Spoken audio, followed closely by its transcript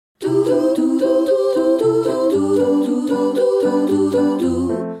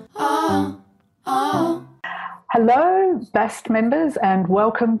Hello, BAST members, and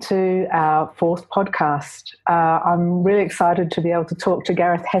welcome to our fourth podcast. I'm really excited to be able to talk to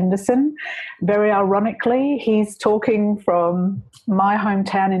Gareth Henderson. Very ironically, he's talking from my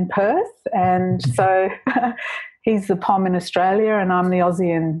hometown in Perth, and so he's the POM in Australia and I'm the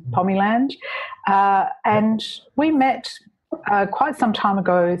Aussie in Pommyland. And we met quite some time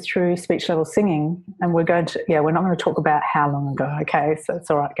ago through speech level singing, and we're not going to talk about how long ago, okay, so it's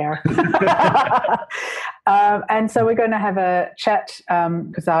all right, Gareth. And so we're going to have a chat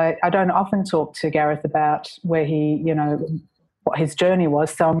because I don't often talk to Gareth about where he, what his journey was,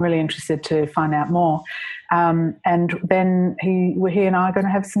 so I'm really interested to find out more. And then he and I are going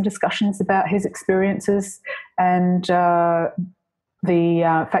to have some discussions about his experiences and the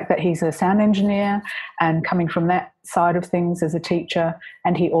fact that he's a sound engineer and coming from that side of things as a teacher,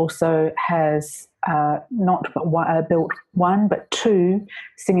 and he also has built one but two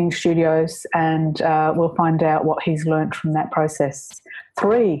singing studios, and we'll find out what he's learnt from that process.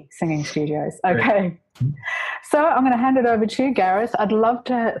 3 singing studios. Okay. So I'm going to hand it over to you, Gareth. I'd love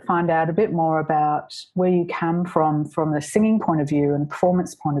to find out a bit more about where you come from the singing point of view and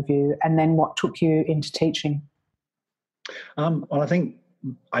performance point of view, and then what took you into teaching. Well, I think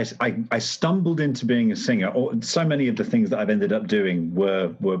I stumbled into being a singer. Or so many of the things that I've ended up doing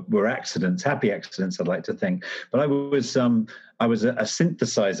were accidents, happy accidents, I'd like to think. But I was a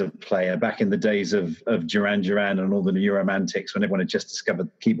synthesizer player back in the days of Duran Duran and all the New Romantics, when everyone had just discovered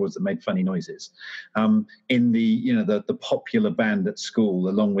keyboards that made funny noises. In the popular band at school,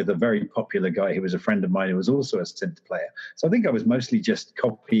 along with a very popular guy who was a friend of mine who was also a synth player. So I think I was mostly just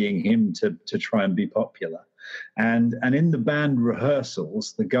copying him to try and be popular. And in the band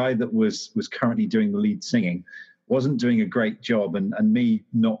rehearsals, the guy that was currently doing the lead singing wasn't doing a great job, and me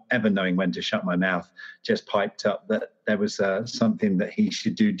not ever knowing when to shut my mouth just piped up that there was something that he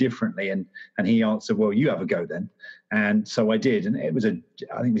should do differently, and he answered, well, you have a go then. And so I did, and it was I think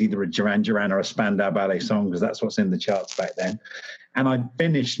it was either a Duran Duran or a Spandau Ballet song, because that's what's in the charts back then. And I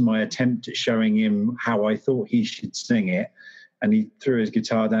finished my attempt at showing him how I thought he should sing it, and he threw his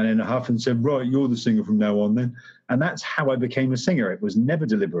guitar down in a huff and said, right, you're the singer from now on then. And that's how I became a singer. It was never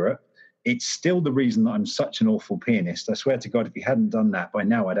deliberate. It's still the reason that I'm such an awful pianist. I swear to God, if he hadn't done that, by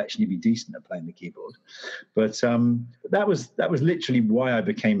now I'd actually be decent at playing the keyboard. But that was literally why I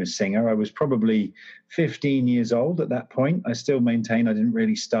became a singer. I was probably 15 years old at that point. I still maintain I didn't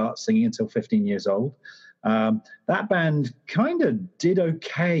really start singing until 15 years old. That band kind of did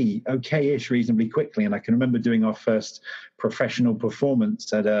okay-ish reasonably quickly, and I can remember doing our first professional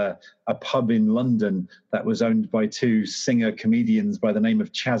performance at a pub in London that was owned by 2 singer comedians by the name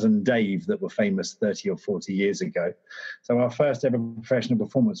of Chaz and Dave that were famous 30 or 40 years ago. So our first ever professional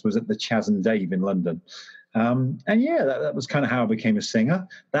performance was at the Chaz and Dave in London. That was kind of how I became a singer.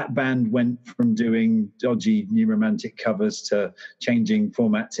 That band went from doing dodgy New Romantic covers to changing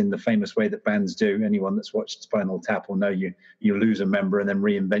formats in the famous way that bands do. Anyone that's watched Spinal Tap will know you lose a member and then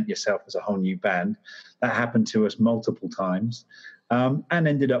reinvent yourself as a whole new band. That happened to us multiple times, and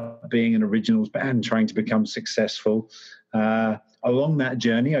ended up being an originals band trying to become successful. Along that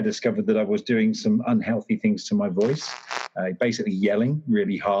journey, I discovered that I was doing some unhealthy things to my voice, basically yelling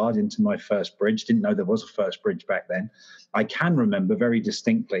really hard into my first bridge. Didn't know there was a first bridge back then. I can remember very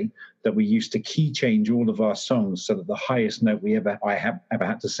distinctly that we used to key change all of our songs so that the highest note I ever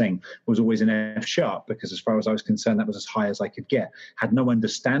had to sing was always an F sharp, because as far as I was concerned, that was as high as I could get. Had no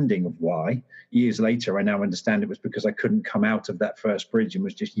understanding of why. Years later, I now understand it was because I couldn't come out of that first bridge and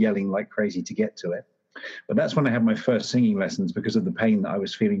was just yelling like crazy to get to it. But that's when I had my first singing lessons, because of the pain that I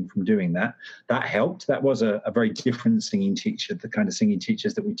was feeling from doing that. That helped. That was a very different singing teacher, the kind of singing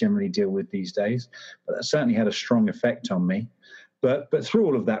teachers that we generally deal with these days. But that certainly had a strong effect on me. But through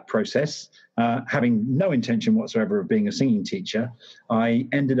all of that process, having no intention whatsoever of being a singing teacher, I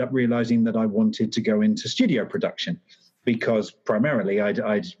ended up realizing that I wanted to go into studio production, because primarily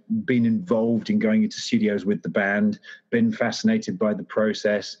I'd been involved in going into studios with the band, been fascinated by the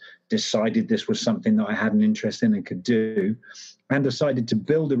process, decided this was something that I had an interest in and could do, and decided to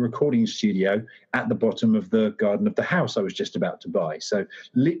build a recording studio at the bottom of the garden of the house I was just about to buy. So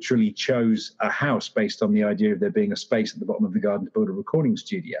literally chose a house based on the idea of there being a space at the bottom of the garden to build a recording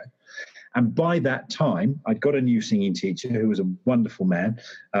studio. And by that time, I'd got a new singing teacher who was a wonderful man.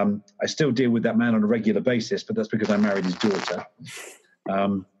 I still deal with that man on a regular basis, but that's because I married his daughter,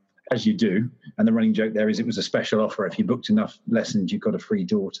 as you do. And the running joke there is it was a special offer. If you booked enough lessons, you got a free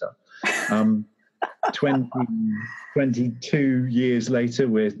daughter. 20, 22 years later,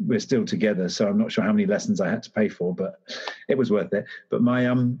 we're still together. So I'm not sure how many lessons I had to pay for, but it was worth it. But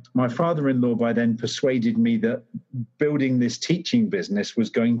my father-in-law by then persuaded me that building this teaching business was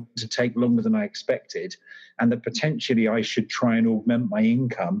going to take longer than I expected, and that potentially I should try and augment my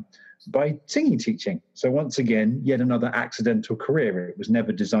income by singing teaching. So once again, yet another accidental career. It was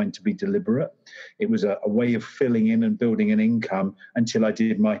never designed to be deliberate. It was a way of filling in and building an income until I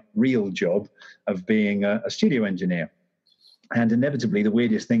did my real job of being a studio engineer. And inevitably, the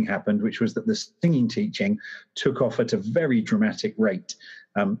weirdest thing happened, which was that the singing teaching took off at a very dramatic rate.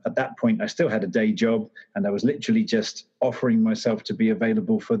 At that point, I still had a day job, and I was literally just offering myself to be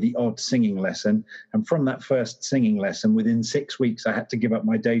available for the odd singing lesson. And from that first singing lesson, within 6 weeks, I had to give up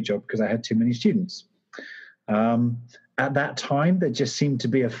my day job because I had too many students. At that time, there just seemed to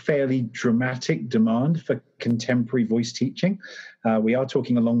be a fairly dramatic demand for contemporary voice teaching. We are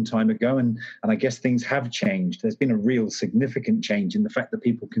talking a long time ago, and I guess things have changed. There's been a real significant change in the fact that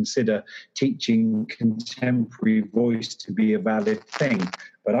people consider teaching contemporary voice to be a valid thing.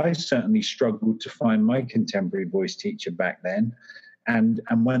 But I certainly struggled to find my contemporary voice teacher back then. And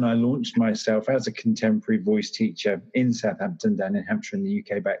when I launched myself as a contemporary voice teacher in Southampton, down in Hampshire in the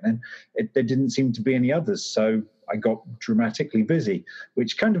UK back then, there didn't seem to be any others. So I got dramatically busy,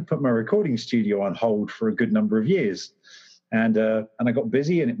 which kind of put my recording studio on hold for a good number of years. And I got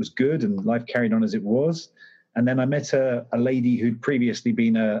busy, and it was good, and life carried on as it was. And then I met a lady who'd previously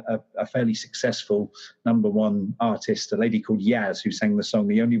been a fairly successful #1 artist, a lady called Yaz, who sang the song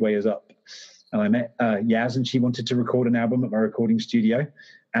 "The Only Way Is Up." And I met Yaz, and she wanted to record an album at my recording studio.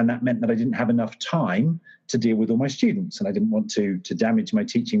 And that meant that I didn't have enough time to deal with all my students. And I didn't want to damage my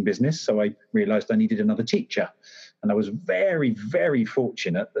teaching business. So I realized I needed another teacher. And I was very, very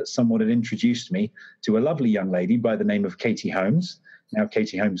fortunate that someone had introduced me to a lovely young lady by the name of Katie Holmes, now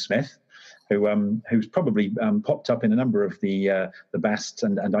Katie Holmes Smith, who's probably popped up in a number of the Bast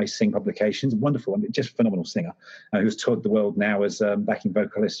and I Sing publications. Wonderful, and just phenomenal singer, who's toured the world now as backing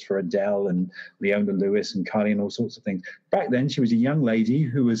vocalist for Adele and Leona Lewis and Kylie and all sorts of things. Back then, she was a young lady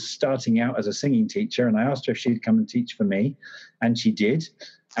who was starting out as a singing teacher, and I asked her if she'd come and teach for me, and she did.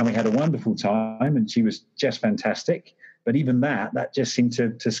 And we had a wonderful time, and she was just fantastic. But even that just seemed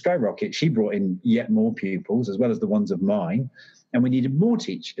to skyrocket. She brought in yet more pupils, as well as the ones of mine. And we needed more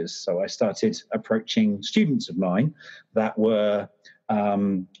teachers. So I started approaching students of mine that were,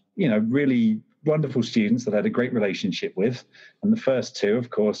 really wonderful students that I had a great relationship with. And the first two, of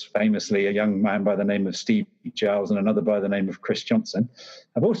course, famously a young man by the name of Steve Giles and another by the name of Chris Johnson,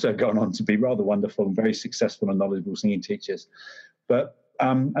 have also gone on to be rather wonderful and very successful and knowledgeable singing teachers. But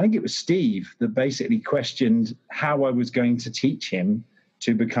I think it was Steve that basically questioned how I was going to teach him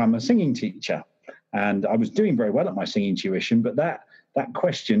to become a singing teacher. And I was doing very well at my singing tuition, but that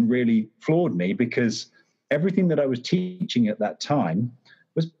question really floored me, because everything that I was teaching at that time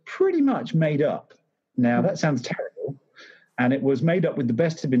was pretty much made up. Now, that sounds terrible, and it was made up with the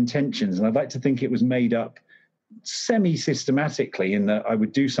best of intentions, and I'd like to think it was made up semi-systematically, in that I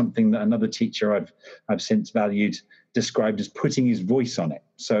would do something that another teacher I've since valued described as putting his voice on it.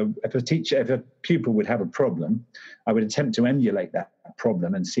 So if a pupil would have a problem, I would attempt to emulate that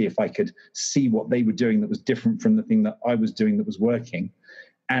problem and see if I could see what they were doing that was different from the thing that I was doing that was working.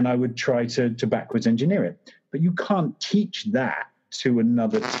 And I would try to backwards engineer it. But you can't teach that to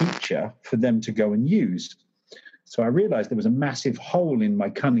another teacher for them to go and use. So I realized there was a massive hole in my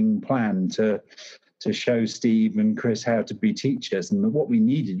cunning plan to show Steve and Chris how to be teachers, and what we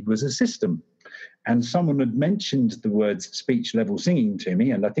needed was a system. And someone had mentioned the words speech level singing to me,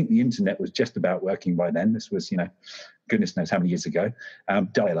 and I think the internet was just about working by then. This was, goodness knows how many years ago,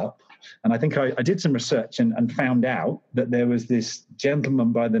 dial up. And I think I did some research and found out that there was this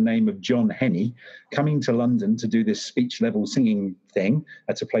gentleman by the name of John Henney coming to London to do this speech level singing thing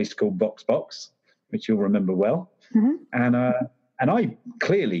at a place called VoxBox, which you'll remember well. Mm-hmm. And I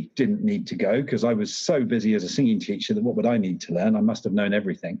clearly didn't need to go, because I was so busy as a singing teacher that what would I need to learn? I must have known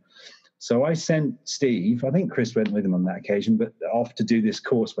everything. So I sent Steve, I think Chris went with him on that occasion, but off to do this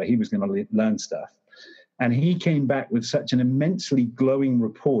course where he was going to learn stuff. And he came back with such an immensely glowing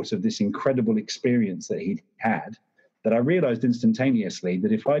report of this incredible experience that he'd had, that I realized instantaneously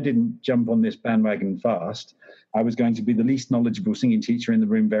that if I didn't jump on this bandwagon fast, I was going to be the least knowledgeable singing teacher in the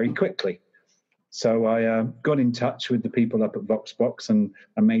room very quickly. So I got in touch with the people up at VoxBox, and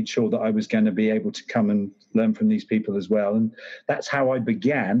I made sure that I was going to be able to come and learn from these people as well. And that's how I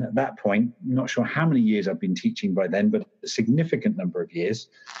began at that point. I'm not sure how many years I've been teaching by then, but a significant number of years.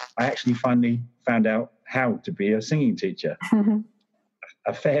 I actually finally found out how to be a singing teacher.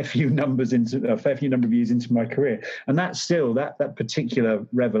 a fair few number of years into my career. And that's still, that particular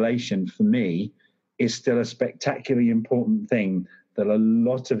revelation for me is still a spectacularly important thing that a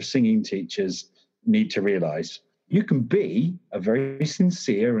lot of singing teachers need to realize. You can be a very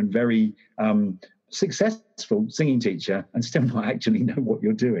sincere and very successful singing teacher and still not actually know what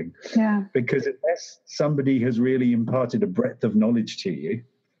you're doing. Yeah. Because unless somebody has really imparted a breadth of knowledge to you,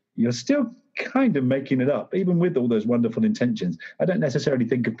 you're still kind of making it up, even with all those wonderful intentions. I don't necessarily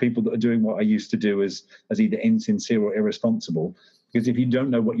think of people that are doing what I used to do as either insincere or irresponsible, because if you don't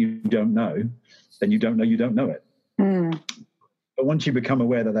know what you don't know, then you don't know it. But once you become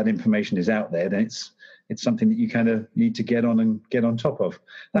aware that information is out there, then it's something that you kind of need to get on top of.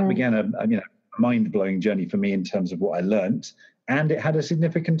 That began a mind-blowing journey for me in terms of what I learned, and it had a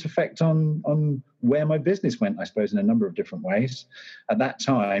significant effect on where my business went, I suppose, in a number of different ways. At that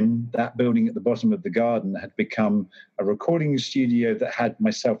time, that building at the bottom of the garden had become a recording studio that had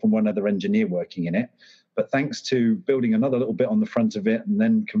myself and one other engineer working in it. But thanks to building another little bit on the front of it and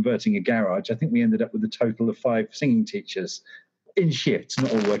then converting a garage, I think we ended up with a total of 5 singing teachers in shifts,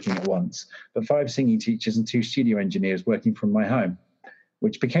 not all working at once, but 5 singing teachers and 2 studio engineers working from my home,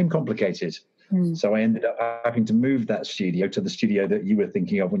 which became complicated. So I ended up having to move that studio to the studio that you were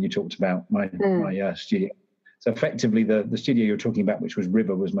thinking of when you talked about my studio. So effectively, the studio you're talking about, which was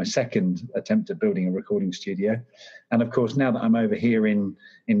River, was my second attempt at building a recording studio. And of course, now that I'm over here in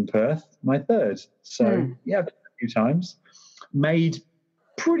Perth, my third. So yeah, a few times. Made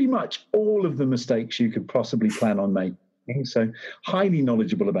pretty much all of the mistakes you could possibly plan on making. So highly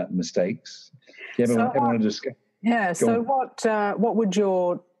knowledgeable about the mistakes. Do you ever want to discuss? Yeah. So what would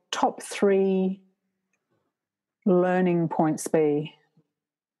your top 3 learning points be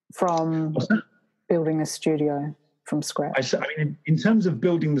from building a studio from scratch? I mean, in terms of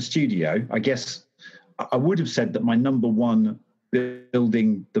building the studio, I guess I would have said that my number one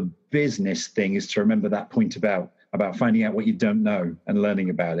building the business thing is to remember that point about finding out what you don't know and learning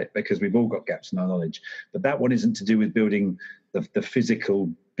about it, because we've all got gaps in our knowledge. But that one isn't to do with building the physical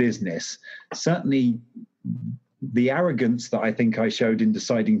business. Certainly, the arrogance that I think I showed in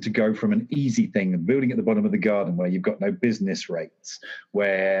deciding to go from an easy thing and building at the bottom of the garden where you've got no business rates,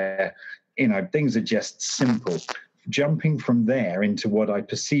 where things are just simple, jumping from there into what I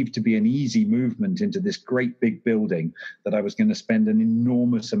perceived to be an easy movement into this great big building that I was going to spend an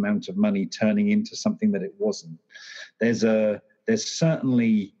enormous amount of money turning into something that it wasn't. There's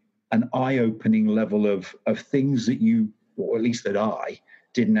certainly an eye-opening level of things that you, or at least that I,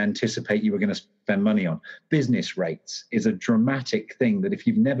 didn't anticipate you were going to spend money on. Business rates is a dramatic thing that if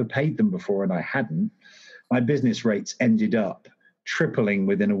you've never paid them before, and I hadn't, my business rates ended up tripling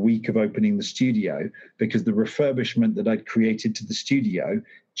within a week of opening the studio, because the refurbishment that I'd created to the studio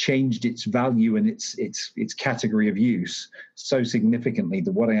changed its value and its category of use so significantly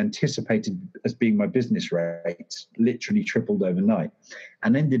that what I anticipated as being my business rates literally tripled overnight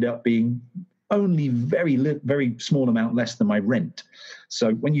and ended up being only very small amount less than my rent.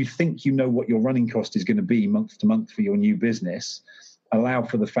 So when you think you know what your running cost is going to be month to month for your new business, allow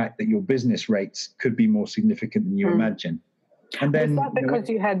for the fact that your business rates could be more significant than you imagine. And then, was that because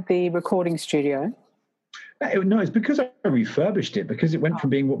you had the recording studio? No, it's because I refurbished it, because it went from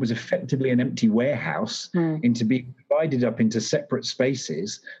being what was effectively an empty warehouse into being divided up into separate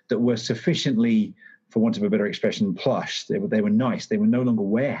spaces that were sufficiently, for want of a better expression, plush. They were nice. They were no longer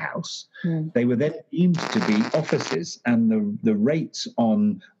warehouse. They were then deemed to be offices, and the rates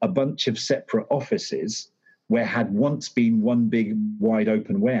on a bunch of separate offices, where had once been one big wide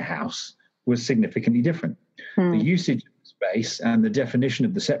open warehouse, was significantly different. The usage of space and the definition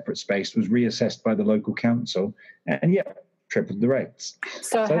of the separate space was reassessed by the local council, and tripled the rates.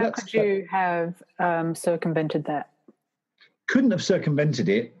 So how could you have circumvented that? Couldn't have circumvented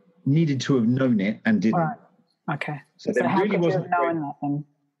it. Needed to have known it and didn't. Right. Okay. So how really could you have known that then?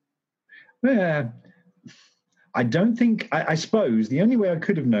 Yeah, I don't think. I suppose the only way I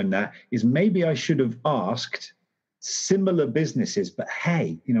could have known that is maybe I should have asked similar businesses. But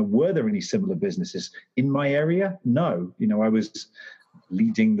hey, were there any similar businesses in my area? No. I was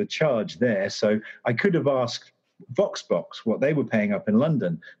leading the charge there, so I could have asked Voxbox what they were paying up in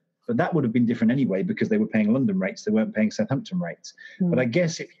London. But that would have been different anyway, because they were paying London rates. They weren't paying Southampton rates. But I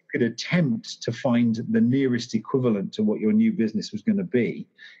guess if you could attempt to find the nearest equivalent to what your new business was going to be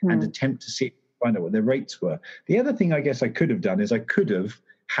and attempt to find out what their rates were. The other thing I guess I could have done is I could have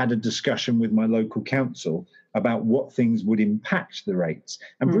had a discussion with my local council about what things would impact the rates.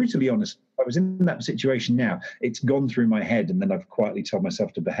 And brutally honest, I was in that situation now. It's gone through my head, and then I've quietly told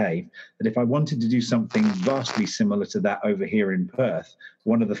myself to behave, that if I wanted to do something vastly similar to that over here in Perth,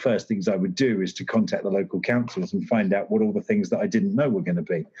 one of the first things I would do is to contact the local councils and find out what all the things that I didn't know were going to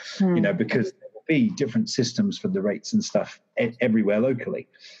be, because there will be different systems for the rates and stuff everywhere locally.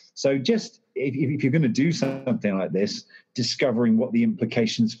 So just if you're going to do something like this, discovering what the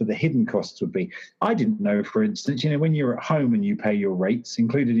implications for the hidden costs would be. I didn't know, for instance, when you're at home and you pay your rates,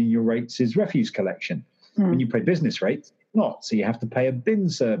 included in your rates is refuse collection. When you pay business rates, not. So you have to pay a bin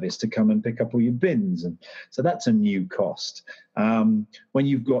service to come and pick up all your bins. And so that's a new cost. When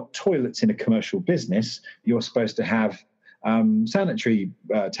you've got toilets in a commercial business, you're supposed to have sanitary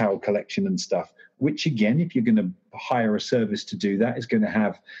towel collection and stuff, which again, if you're going to hire a service to do that, is going to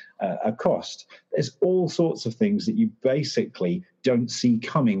have a cost. There's all sorts of things that you basically don't see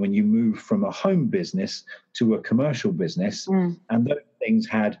coming when you move from a home business to a commercial business. And those things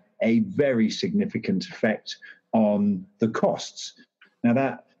had a very significant effect on the costs.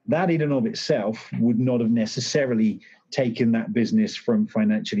 Now that in and of itself would not have necessarily taken that business from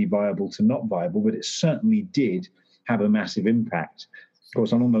financially viable to not viable, but it certainly did have a massive impact. Of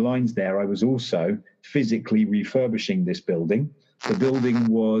course, along the lines there, I was also physically refurbishing this building. The building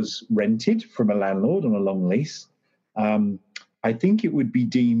was rented from a landlord on a long lease. I think it would be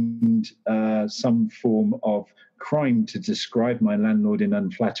deemed some form of crime to describe my landlord in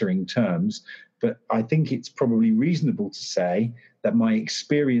unflattering terms, but I think it's probably reasonable to say that my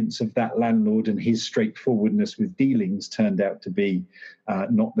experience of that landlord and his straightforwardness with dealings turned out to be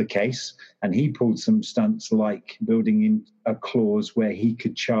not the case. And he pulled some stunts like building in a clause where he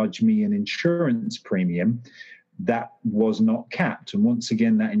could charge me an insurance premium that was not capped. And once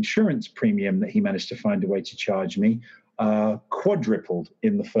again, that insurance premium that he managed to find a way to charge me quadrupled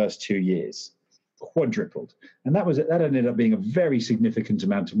in the first 2 years. Quadrupled. And that ended up being a very significant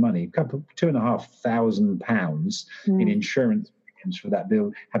amount of money, £2,500 in insurance premiums for that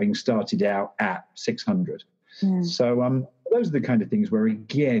bill, having started out at 600. So those are the kind of things where,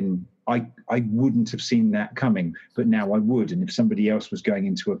 again, I wouldn't have seen that coming, but now I would. And if somebody else was going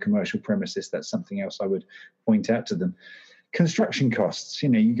into a commercial premises, that's something else I would point out to them. Construction costs,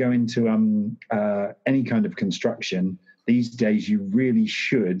 you go into any kind of construction these days, you really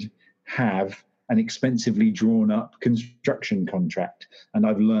should have an expensively drawn up construction contract. And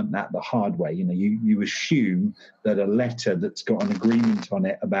I've learned that the hard way. You assume that a letter that's got an agreement on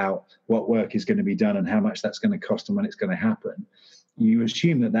it about what work is going to be done and how much that's going to cost and when it's going to happen, you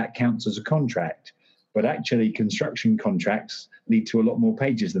assume that counts as a contract. But actually, construction contracts lead to a lot more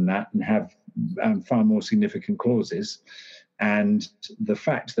pages than that and have far more significant clauses. And the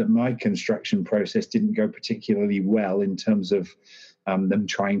fact that my construction process didn't go particularly well in terms of them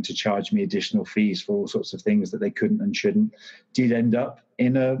trying to charge me additional fees for all sorts of things that they couldn't and shouldn't, did end up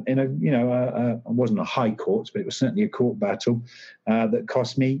in a it wasn't a high court, but it was certainly a court battle that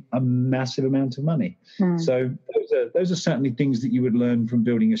cost me a massive amount of money. So those are certainly things that you would learn from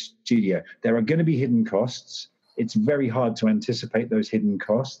building a studio. There are going to be hidden costs. It's very hard to anticipate those hidden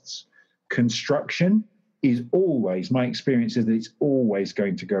costs. Construction is always, my experience is that it's always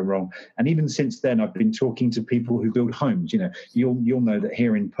going to go wrong. And even since then, I've been talking to people who build homes. You'll know that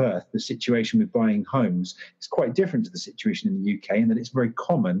here in Perth, the situation with buying homes is quite different to the situation in the UK, and that it's very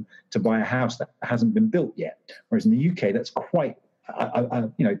common to buy a house that hasn't been built yet. Whereas in the UK, that's quite,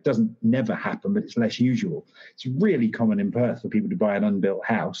 it doesn't never happen, but it's less usual. It's really common in Perth for people to buy an unbuilt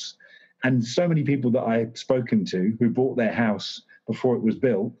house. And so many people that I've spoken to who bought their house before it was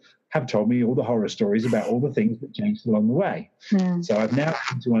built have told me all the horror stories about all the things that changed along the way. So I've now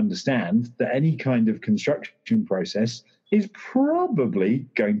come to understand that any kind of construction process is probably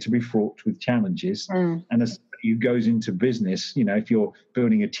going to be fraught with challenges. And as somebody who goes into business, if you're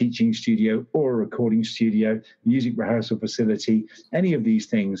building a teaching studio or a recording studio, music rehearsal facility, any of these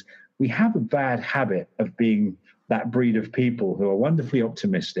things, we have a bad habit of being that breed of people who are wonderfully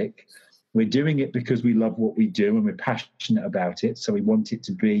optimistic. We're doing it because we love what we do and we're passionate about it. So we want it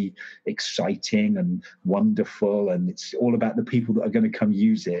to be exciting and wonderful, and it's all about the people that are going to come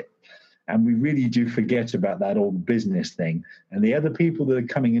use it. And we really do forget about that old business thing. And the other people that are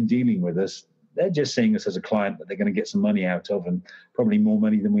coming and dealing with us, they're just seeing us as a client that they're going to get some money out of, and probably more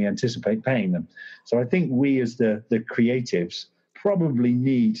money than we anticipate paying them. So I think we as the creatives probably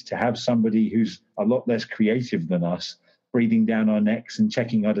need to have somebody who's a lot less creative than us breathing down our necks and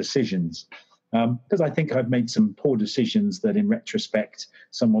checking our decisions. Because I think I've made some poor decisions that in retrospect,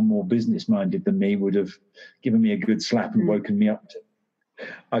 someone more business-minded than me would have given me a good slap and woken me up to.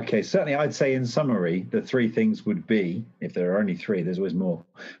 Okay, certainly I'd say in summary, the three things would be, if there are only three, there's always more,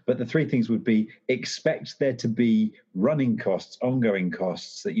 but the three things would be: expect there to be running costs, ongoing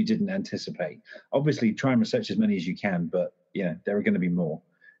costs that you didn't anticipate. Obviously, try and research as many as you can, but there are going to be more.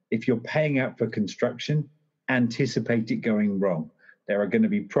 If you're paying out for construction, anticipate it going wrong. There are going to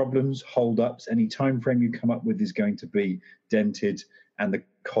be problems, hold-ups. Any time frame you come up with is going to be dented, and the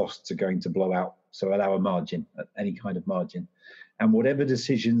costs are going to blow out. So allow a margin, any kind of margin. And whatever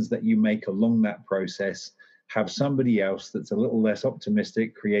decisions that you make along that process, have somebody else that's a little less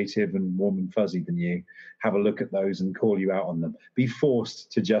optimistic, creative, and warm and fuzzy than you have a look at those and call you out on them. Be forced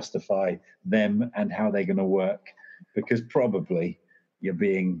to justify them and how they're going to work, because probably you're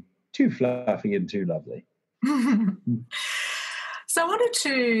being too fluffy and too lovely. So I wanted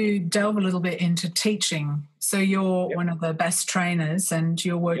to delve a little bit into teaching. So you're one of the best trainers, and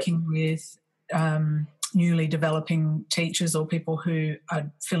you're working with newly developing teachers or people who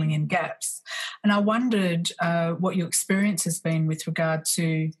are filling in gaps. And I wondered what your experience has been with regard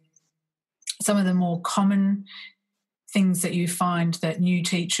to some of the more common things that you find that new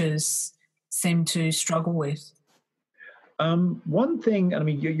teachers seem to struggle with. One thing, I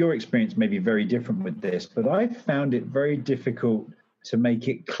mean, your experience may be very different with this, but I found it very difficult to make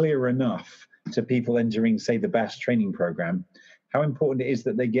it clear enough to people entering, say, the BAS training program, how important it is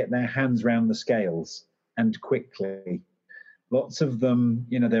that they get their hands around the scales and quickly. Lots of them,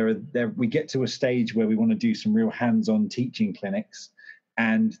 you know, we get to a stage where we want to do some real hands-on teaching clinics,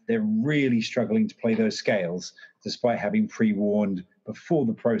 and they're really struggling to play those scales, despite having pre-warned before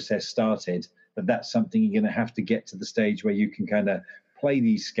the process started that that's something you're going to have to get to the stage where you can kind of play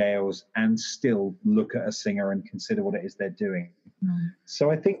these scales and still look at a singer and consider what it is they're doing.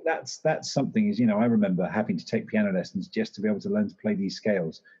 So I think that's something is, you know, I remember having to take piano lessons just to be able to learn to play these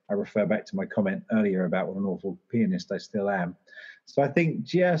scales. I refer back to my comment earlier about what an awful pianist I still am. So I think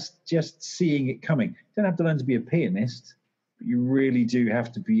just seeing it coming. You don't have to learn to be a pianist, but you really do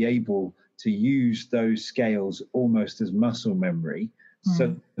have to be able to use those scales almost as muscle memory,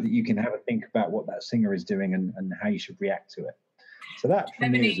 so that you can have a think about what that singer is doing and how you should react to it. So that for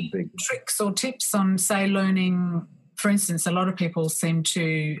me is a big tricks or tips on, say, learning. For instance, a lot of people seem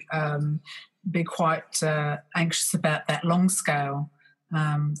to be quite anxious about that long scale,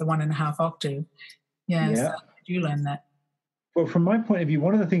 the 1.5 octave. So how did you learn that? Well, from my point of view,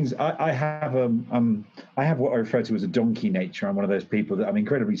 one of the things I have what I refer to as a donkey nature. I'm one of those people that I'm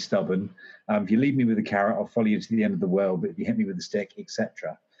incredibly stubborn. If you leave me with a carrot, I'll follow you to the end of the world. But if you hit me with a stick,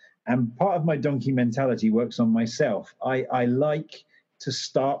 etc. And part of my donkey mentality works on myself. I like to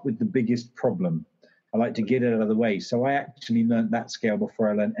start with the biggest problem. I like to get it out of the way. So I actually learned that scale before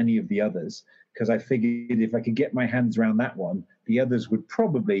I learned any of the others, because I figured if I could get my hands around that one, the others would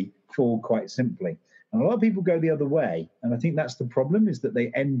probably fall quite simply. And a lot of people go the other way. And I think that's the problem, is that they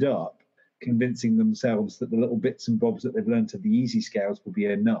end up convincing themselves that the little bits and bobs that they've learned of the easy scales will be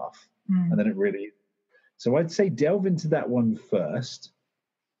enough. And then it really isn't. So I'd say delve into that one first.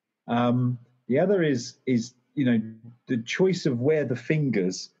 The other is, you know, the choice of where the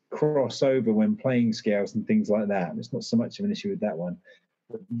fingers cross over when playing scales and things like that. It's not so much of an issue with that one.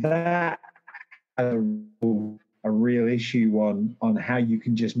 But that has a real issue on how you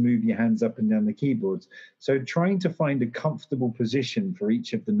can just move your hands up and down the keyboards. So trying to find a comfortable position for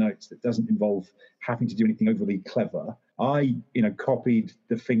each of the notes that doesn't involve having to do anything overly clever. I, you know, copied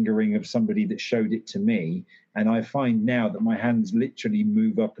the fingering of somebody that showed it to me, and I find now that my hands literally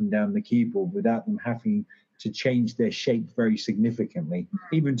move up and down the keyboard without them having to change their shape very significantly,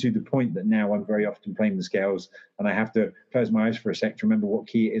 even to the point that now I'm very often playing the scales and I have to close my eyes for a sec to remember what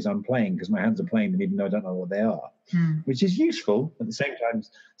key it is I'm playing, because my hands are playing them even though I don't know what they are, which is useful. At the same time,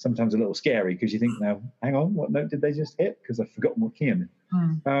 sometimes a little scary, because you think, now, hang on, what note did they just hit? Because I've forgotten what key I'm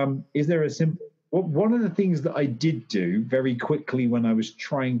in. Is there a simple... Well, one of the things that I did do very quickly when I was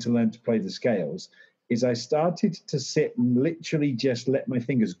trying to learn to play the scales is I started to sit and literally just let my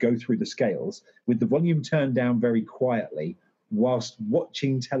fingers go through the scales with the volume turned down very quietly, whilst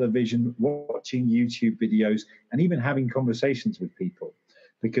watching television, watching YouTube videos, and even having conversations with people.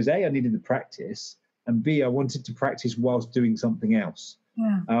 Because A, I needed the practice, and B, I wanted to practice whilst doing something else.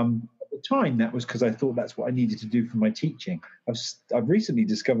 At the time, that was because I thought that's what I needed to do for my teaching. I've recently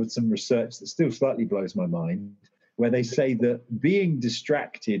discovered some research that still slightly blows my mind, where they say that being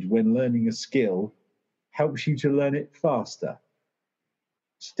distracted when learning a skill helps you to learn it faster.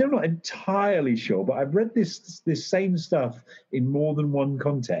 Still not entirely sure, but I've read this same stuff in more than one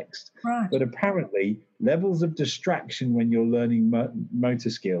context. Right. But apparently, levels of distraction when you're learning motor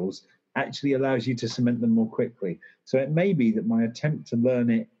skills actually allows you to cement them more quickly. So it may be that my attempt to learn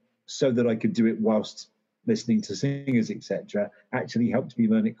it so that I could do it whilst listening to singers, etc., actually helped me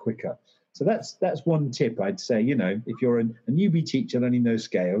learn it quicker. So that's one tip I'd say. You know, if you're a newbie teacher learning those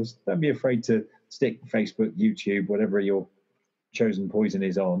scales, don't be afraid to stick Facebook, YouTube, whatever your chosen poison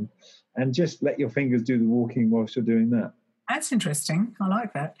is on, and just let your fingers do the walking whilst you're doing that. That's interesting. I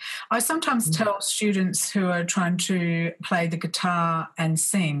like that. I sometimes tell students who are trying to play the guitar and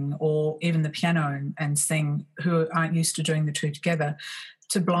sing, or even the piano and sing, who aren't used to doing the two together,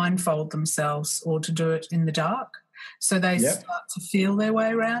 to blindfold themselves or to do it in the dark. So they start to feel their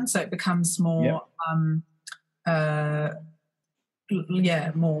way around. So it becomes more, more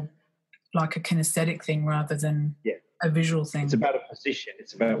like a kinesthetic thing rather than a visual thing. It's about a position.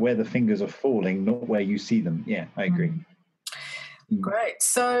 It's about where the fingers are falling, not where you see them. Yeah, I agree. Great.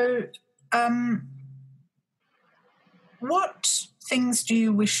 So what things do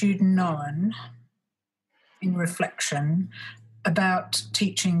you wish you'd known in reflection about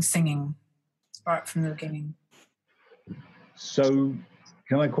teaching singing right from the beginning? So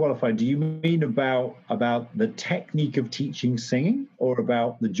can I qualify? Do you mean about the technique of teaching singing or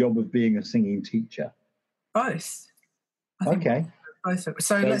about the job of being a singing teacher? Both. Okay. Both.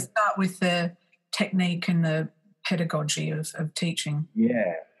 So let's start with the technique and the pedagogy of teaching.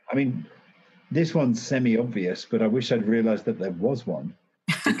 Yeah. I mean, this one's semi-obvious, but I wish I'd realised that there was one,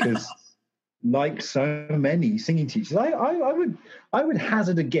 because like so many singing teachers, I would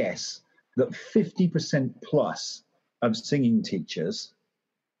hazard a guess that 50% plus of singing teachers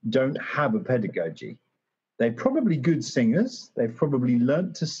don't have a pedagogy. They're probably good singers. They've probably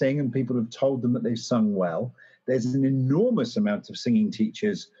learnt to sing and people have told them that they've sung well. There's an enormous amount of singing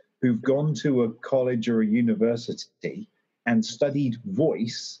teachers who've gone to a college or a university and studied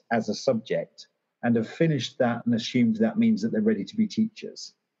voice as a subject and have finished that and assumed that means that they're ready to be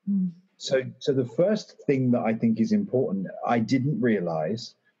teachers. So the first thing that I think is important, I didn't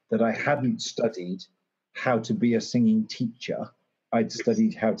realize that I hadn't studied how to be a singing teacher. I'd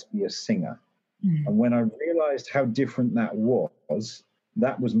studied how to be a singer. And when I realized how different that was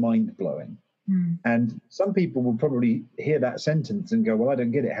mind-blowing. And some people will probably hear that sentence and go, well, I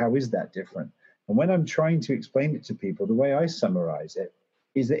don't get it. How is that different? And when I'm trying to explain it to people, the way I summarize it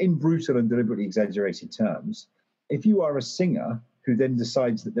is that in brutal and deliberately exaggerated terms, if you are a singer who then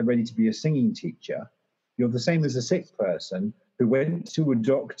decides that they're ready to be a singing teacher, you're the same as a sick person who went to a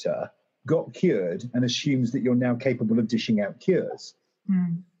doctor, got cured, and assumes that you're now capable of dishing out cures.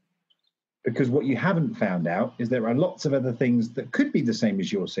 Because what you haven't found out is there are lots of other things that could be the same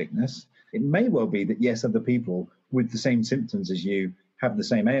as your sickness. It may well be that, yes, other people with the same symptoms as you have the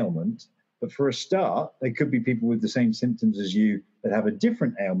same ailment. But for a start, there could be people with the same symptoms as you that have a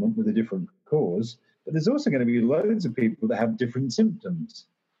different ailment with a different cause. But there's also going to be loads of people that have different symptoms.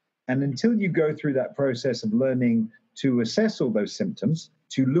 And until you go through that process of learning to assess all those symptoms,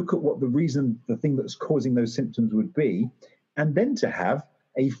 to look at what the thing that's causing those symptoms would be, and then to have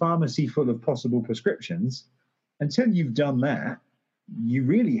a pharmacy full of possible prescriptions, until you've done that, you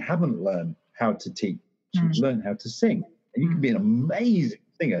really haven't learned how to teach. You've learned how to sing. And you can be an amazing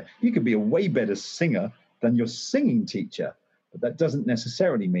singer. You could be a way better singer than your singing teacher. But that doesn't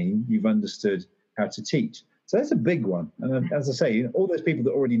necessarily mean you've understood how to teach. So that's a big one. And as I say, all those people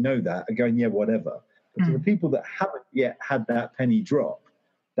that already know that are going, yeah, whatever. But to the people that haven't yet had that penny drop,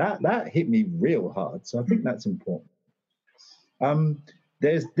 that hit me real hard. So I think that's important.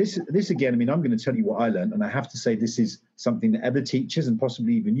 There's this again. I mean, I'm going to tell you what I learned, and I have to say this is something that other teachers and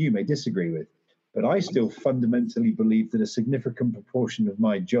possibly even you may disagree with. But I still fundamentally believe that a significant proportion of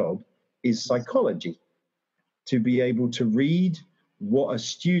my job is psychology. To be able to read what a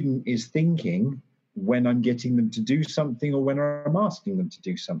student is thinking when I'm getting them to do something or when I'm asking them to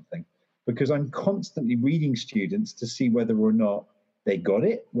do something. Because I'm constantly reading students to see whether or not they got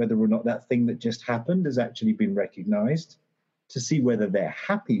it, whether or not that thing that just happened has actually been recognized, to see whether they're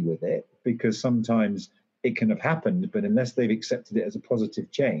happy with it, because sometimes it can have happened, but unless they've accepted it as a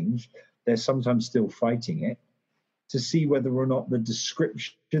positive change, they're sometimes still fighting it, to see whether or not the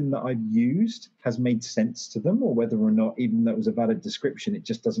description that I've used has made sense to them, or whether or not, even though it was a valid description, it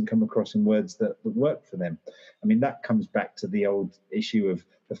just doesn't come across in words that work for them. I mean, that comes back to the old issue of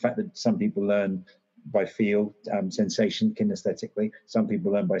the fact that some people learn by feel, sensation, kinesthetically. Some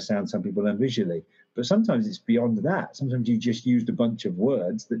people learn by sound, some people learn visually. But sometimes it's beyond that. Sometimes you just used a bunch of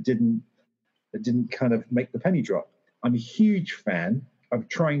words that didn't kind of make the penny drop. I'm a huge fan of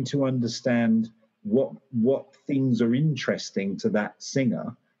trying to understand what things are interesting to that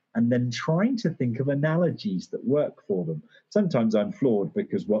singer, and then trying to think of analogies that work for them. Sometimes I'm flawed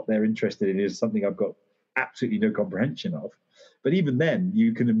because what they're interested in is something I've got absolutely no comprehension of. But even then,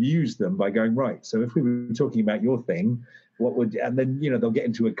 you can amuse them by going, right, so if we were talking about your thing, what would, and then, they'll get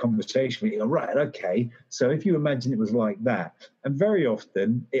into a conversation with you, right, okay, so if you imagine it was like that. And very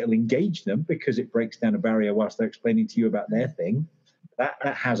often it'll engage them because it breaks down a barrier whilst they're explaining to you about their thing.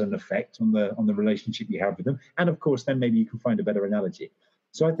 That has an effect on the relationship you have with them. And of course, then maybe you can find a better analogy.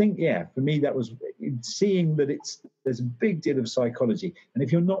 So I think, for me, that was seeing that there's a big deal of psychology. And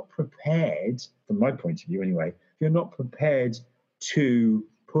if you're not prepared, from my point of view anyway, if you're not prepared to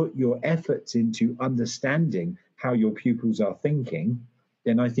put your efforts into understanding how your pupils are thinking,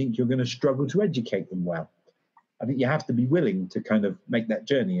 then I think you're going to struggle to educate them well. I think you have to be willing to kind of make that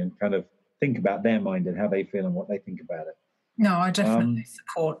journey and kind of think about their mind and how they feel and what they think about it. No, I definitely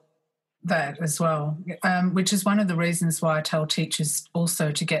support that as well, which is one of the reasons why I tell teachers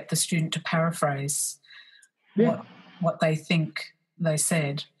also to get the student to paraphrase what they think they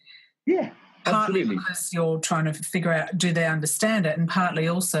said. Yeah, partly absolutely. Because you're trying to figure out, do they understand it? And partly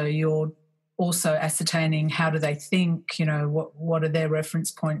also you're also ascertaining how do they think, what are their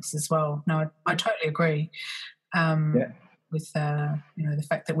reference points as well. No, I totally agree with, the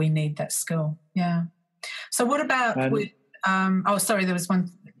fact that we need that skill. Yeah. So what about there was one.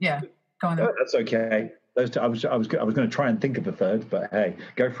 Yeah, go on. No, that's okay. Those two, I was going to try and think of a third, but hey,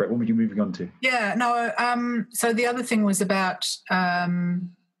 go for it. What were you moving on to? Yeah, no. So the other thing was about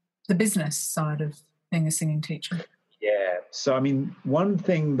the business side of being a singing teacher. Yeah. So I mean, one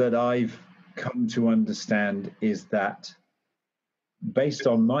thing that I've come to understand is that based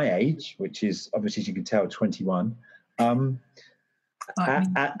on my age, which is obviously, as you can tell, 21, a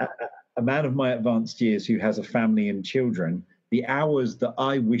man of my advanced years who has a family and children, the hours that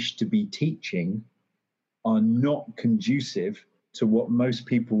I wish to be teaching are not conducive to what most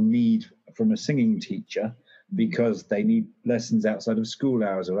people need from a singing teacher, because they need lessons outside of school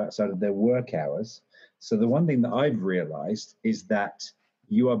hours or outside of their work hours. So the one thing that I've realized is that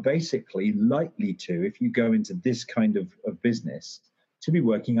you are basically likely to, if you go into this kind of business, to be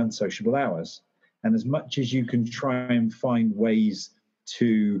working unsociable hours. And as much as you can try and find ways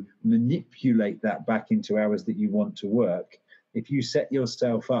to manipulate that back into hours that you want to work, if you set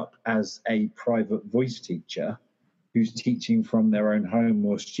yourself up as a private voice teacher who's teaching from their own home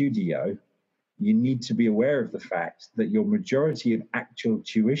or studio, you need to be aware of the fact that your majority of actual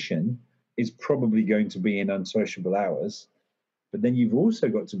tuition is probably going to be in unsociable hours. But then you've also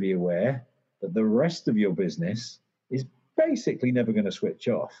got to be aware that the rest of your business is basically never going to switch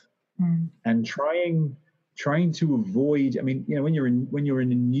off. And trying to avoid, I mean, when you're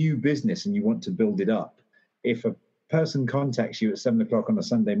in a new business and you want to build it up, if a person contacts you at 7:00 on a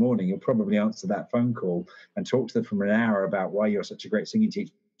Sunday morning, you'll probably answer that phone call and talk to them for an hour about why you're such a great singing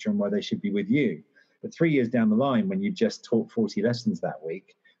teacher and why they should be with you. But 3 years down the line, when you've just taught 40 lessons that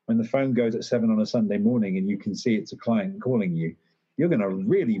week, when the phone goes at 7 on a Sunday morning and you can see it's a client calling you, you're going to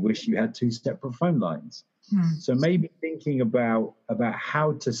really wish you had 2 separate phone lines. So maybe thinking about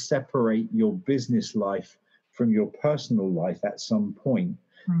how to separate your business life from your personal life at some point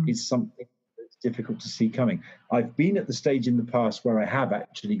is something that's difficult to see coming. I've been at the stage in the past where I have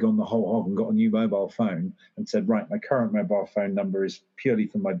actually gone the whole hog and got a new mobile phone and said, right, my current mobile phone number is purely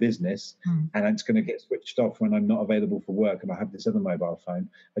for my business and it's going to get switched off when I'm not available for work and I have this other mobile phone.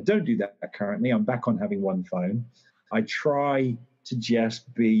 I don't do that currently. I'm back on having one phone. I try to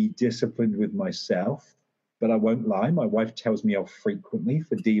just be disciplined with myself, but I won't lie. My wife tells me off frequently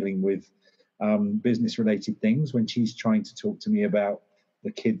for dealing with business-related things when she's trying to talk to me about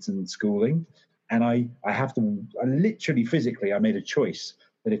the kids and schooling. And I literally physically, I made a choice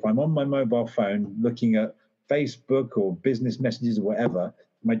that if I'm on my mobile phone looking at Facebook or business messages or whatever,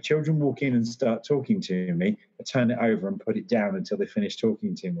 my children walk in and start talking to me, I turn it over and put it down until they finish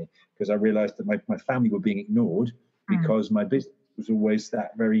talking to me, because I realized that my family were being ignored because my business was always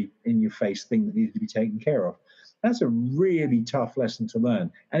that very in-your-face thing that needed to be taken care of. That's a really tough lesson to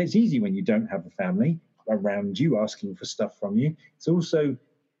learn. And it's easy when you don't have a family around you asking for stuff from you. It's also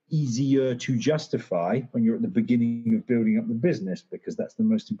easier to justify when you're at the beginning of building up the business, because that's the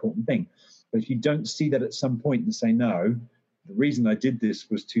most important thing. But if you don't see that at some point and say, no, the reason I did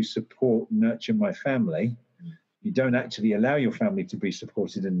this was to support, nurture my family, you don't actually allow your family to be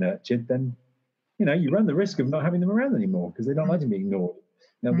supported and nurtured, then you run the risk of not having them around anymore because they don't like to be ignored.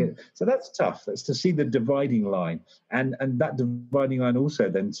 So that's tough. That's to see the dividing line. And that dividing line also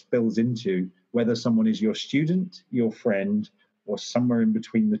then spills into whether someone is your student, your friend, or somewhere in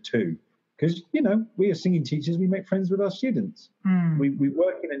between the two. Because, we as singing teachers, we make friends with our students. We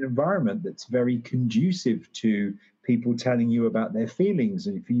work in an environment that's very conducive to people telling you about their feelings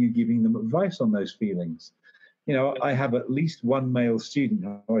and for you giving them advice on those feelings. I have at least one male student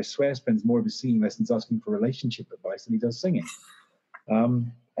who I swear spends more of his singing lessons asking for relationship advice than he does singing.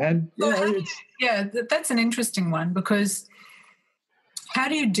 That's an interesting one, because how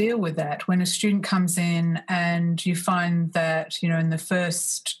do you deal with that when a student comes in and you find that, in the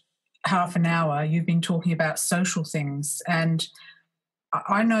first half an hour you've been talking about social things? And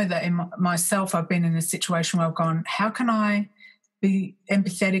I know that in myself, I've been in a situation where I've gone, how can I be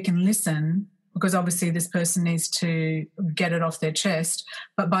empathetic and listen? Because obviously this person needs to get it off their chest,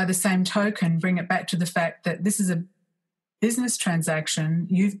 but by the same token, bring it back to the fact that this is a business transaction.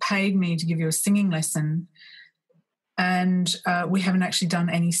 You've paid me to give you a singing lesson, and we haven't actually done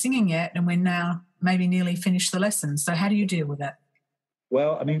any singing yet, and we're now maybe nearly finish the lesson. So how do you deal with that?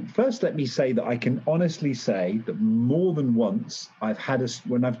 Well, I mean, first, let me say that I can honestly say that more than once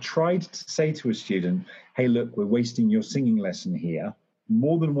when I've tried to say to a student, hey, look, we're wasting your singing lesson here.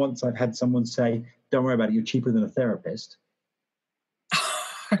 More than once I've had someone say, don't worry about it, you're cheaper than a therapist.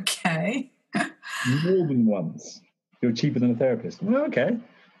 Okay. More than once. You're cheaper than a therapist. Well, okay,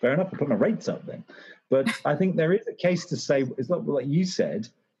 fair enough. I'll put my rates up then. But I think there is a case to say, it's not like you said,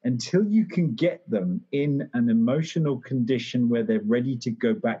 until you can get them in an emotional condition where they're ready to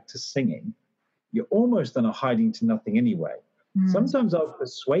go back to singing, you're almost on a hiding to nothing anyway. Sometimes I'll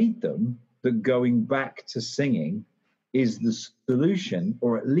persuade them that going back to singing is the solution,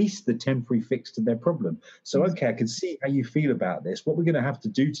 or at least the temporary fix to their problem. So, okay, I can see how you feel about this. What we're going to have to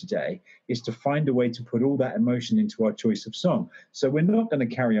do today is to find a way to put all that emotion into our choice of song. So we're not going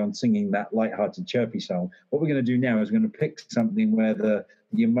to carry on singing that lighthearted, chirpy song. What we're going to do now is we're going to pick something where the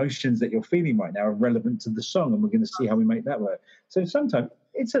emotions that you're feeling right now are relevant to the song, and we're going to see how we make that work. So sometimes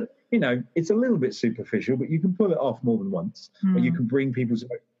it's a little bit superficial, but you can pull it off more than once, or you can bring people's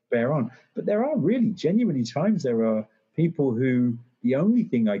emotions bear on. But there are really genuinely times there are people who the only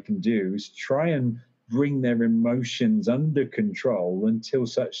thing I can do is try and bring their emotions under control until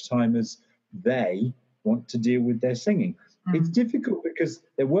such time as they want to deal with their singing. It's difficult because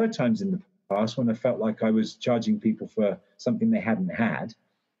there were times in the past when I felt like I was charging people for something they hadn't had.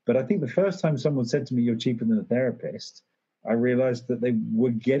 But I think the first time someone said to me, you're cheaper than a therapist, I realized that they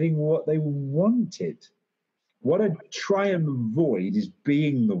were getting what they wanted. What I try and avoid is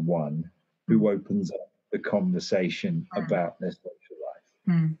being the one who opens up the conversation about their social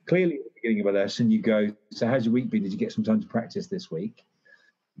life. Clearly, at the beginning of a lesson, you go, so how's your week been? Did you get some time to practice this week?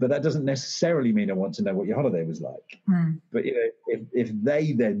 But that doesn't necessarily mean I want to know what your holiday was like. But if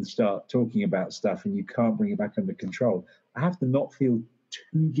they then start talking about stuff and you can't bring it back under control, I have to not feel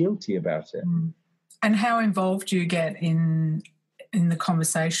too guilty about it. And how involved do you get in the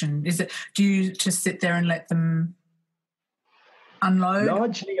conversation? Do you just sit there and let them unload?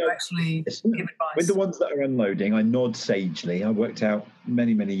 Largely, actually give advice? With the ones that are unloading, I nod sagely. I worked out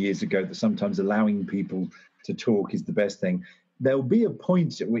many, many years ago that sometimes allowing people to talk is the best thing. There'll be a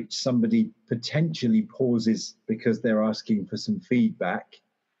point at which somebody potentially pauses because they're asking for some feedback.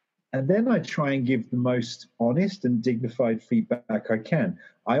 And then I try and give the most honest and dignified feedback I can.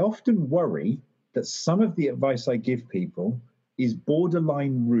 I often worry that some of the advice I give people is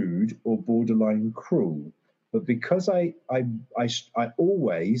borderline rude or borderline cruel. But because I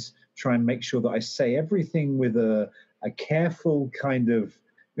always try and make sure that I say everything with a careful kind of,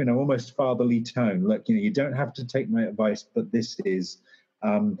 almost fatherly tone. Look, you don't have to take my advice, but this is,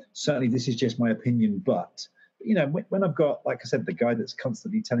 certainly this is just my opinion, but, when I've got, like I said, the guy that's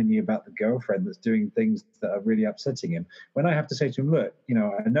constantly telling me about the girlfriend that's doing things that are really upsetting him, when I have to say to him, look,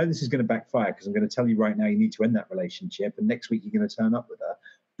 I know this is going to backfire because I'm going to tell you right now you need to end that relationship, and next week you're going to turn up with her.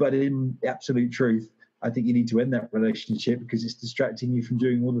 But in absolute truth, I think you need to end that relationship because it's distracting you from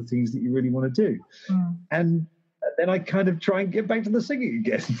doing all the things that you really want to do. And then I kind of try and get back to the singing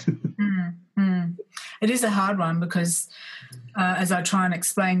again. It is a hard one because as I try and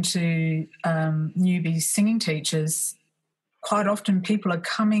explain to newbie singing teachers, quite often people are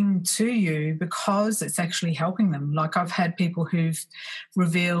coming to you because it's actually helping them. Like I've had people who've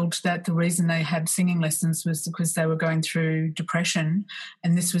revealed that the reason they had singing lessons was because they were going through depression,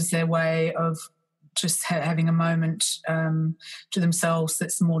 and this was their way of just having a moment to themselves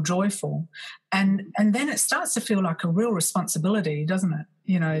that's more joyful. And then it starts to feel like a real responsibility, doesn't it?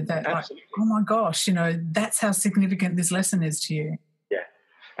 That Absolutely. like, oh my gosh, that's how significant this lesson is to you. Yeah.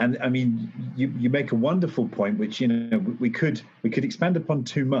 And I mean, you make a wonderful point, which, we could expand upon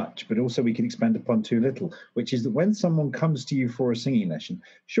too much, but also we could expand upon too little, which is that when someone comes to you for a singing lesson,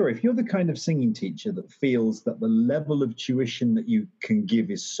 sure, if you're the kind of singing teacher that feels that the level of tuition that you can give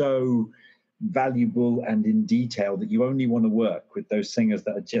is so valuable and in detail that you only want to work with those singers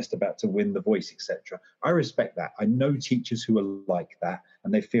that are just about to win the voice, etc. I respect that. I know teachers who are like that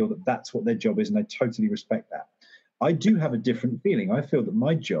and they feel that that's what their job is, and I totally respect that. I do have a different feeling. I feel that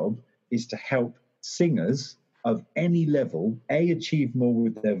my job is to help singers of any level, A, achieve more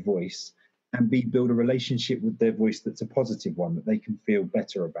with their voice, and B, build a relationship with their voice that's a positive one that they can feel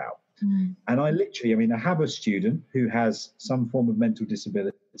better about. And I have a student who has some form of mental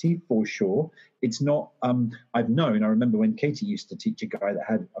disability, for sure. It's not, I remember when Katie used to teach a guy that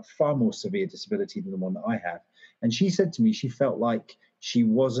had a far more severe disability than the one that I have. And she said to me, she felt like she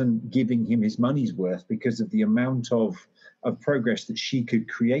wasn't giving him his money's worth because of the amount of progress that she could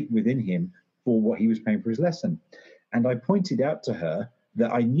create within him for what he was paying for his lesson. And I pointed out to her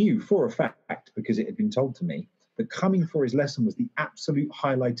that I knew for a fact, because it had been told to me, that coming for his lesson was the absolute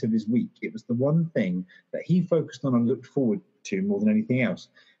highlight of his week. It was the one thing that he focused on and looked forward to more than anything else.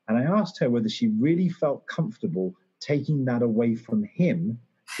 And I asked her whether she really felt comfortable taking that away from him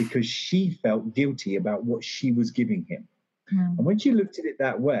because she felt guilty about what she was giving him. And when she looked at it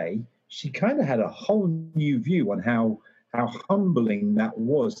that way, she kind of had a whole new view on how humbling that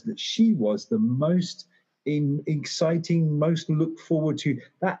was, that she was the most exciting, most look forward to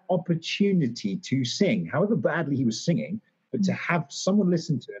that opportunity to sing, however badly he was singing, but to have someone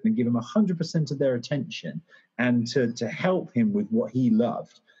listen to him and give him 100% of their attention and to help him with what he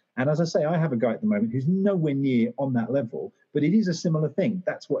loved. And as I say, I have a guy at the moment who's nowhere near on that level, but it is a similar thing.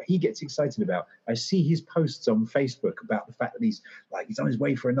 That's what he gets excited about. I see his posts on Facebook about the fact that he's on his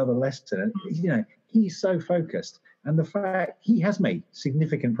way for another lesson. And, he's so focused. And the fact he has made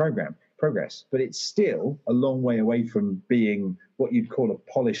significant progress, but it's still a long way away from being what you'd call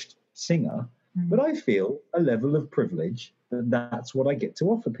a polished singer. But I feel a level of privilege that that's what I get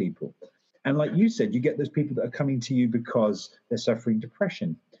to offer people. And like you said, you get those people that are coming to you because they're suffering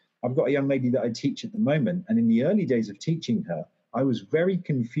depression. I've got a young lady that I teach at the moment, and in the early days of teaching her, I was very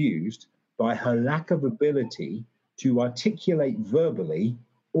confused by her lack of ability to articulate verbally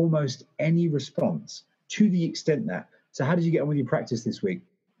almost any response, to the extent that, so how did you get on with your practice this week?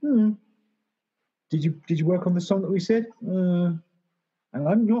 Did you work on the song that we said? And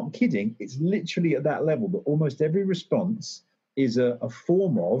I'm not kidding. It's literally at that level that almost every response is a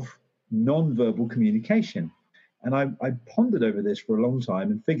form of non-verbal communication. And I pondered over this for a long time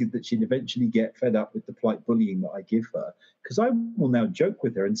and figured that she'd eventually get fed up with the polite bullying that I give her, because I will now joke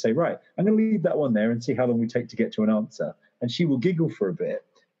with her and say, right, I'm going to leave that one there and see how long we take to get to an answer. And she will giggle for a bit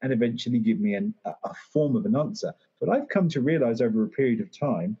and eventually give me a form of an answer. But I've come to realize over a period of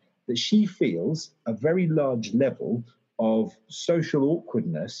time that she feels a very large level of social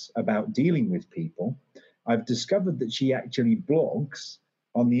awkwardness about dealing with people. I've discovered that she actually blogs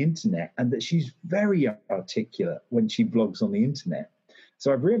on the internet and that she's very articulate when she blogs on the internet.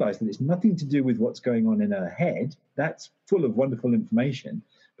 So I've realized that it's nothing to do with what's going on in her head. That's full of wonderful information,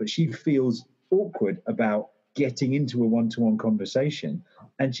 but she feels awkward about getting into a one-to-one conversation.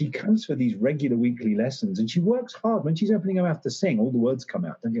 And she comes for these regular weekly lessons and she works hard. When she's opening her mouth to sing, all the words come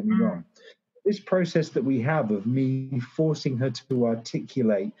out, don't get me wrong. This process that we have of me forcing her to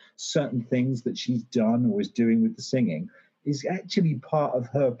articulate certain things that she's done or is doing with the singing is actually part of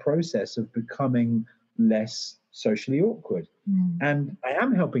her process of becoming less socially awkward. And I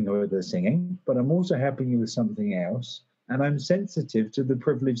am helping her with the singing, but I'm also helping her with something else. And I'm sensitive to the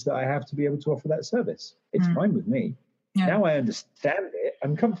privilege that I have to be able to offer that service. It's fine with me. Yeah. Now I understand it.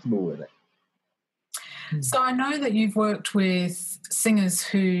 I'm comfortable with it. So I know that you've worked with singers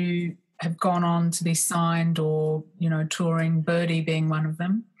who have gone on to be signed or, touring, Birdie being one of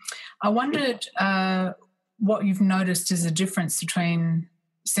them. I wondered what you've noticed is a difference between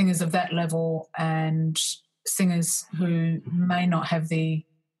singers of that level and singers who may not have they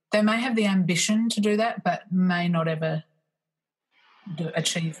may have the ambition to do that, but may not ever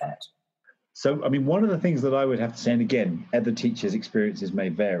achieve that. So, one of the things that I would have to say, and again, other teachers' experiences may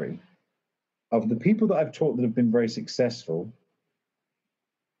vary, of the people that I've taught that have been very successful,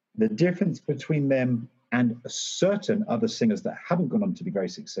 the difference between them and certain other singers that haven't gone on to be very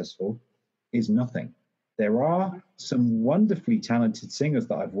successful is nothing. There are some wonderfully talented singers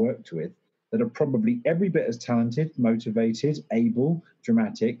that I've worked with that are probably every bit as talented, motivated, able,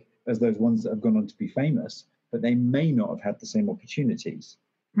 dramatic as those ones that have gone on to be famous, but they may not have had the same opportunities.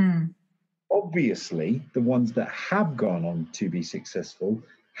 Obviously, the ones that have gone on to be successful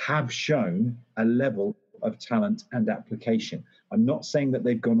have shown a level of talent and application. I'm not saying that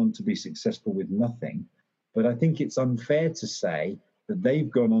they've gone on to be successful with nothing, but I think it's unfair to say that they've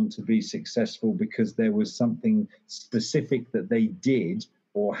gone on to be successful because there was something specific that they did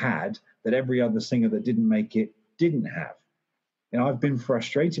or had that every other singer that didn't make it didn't have. I've been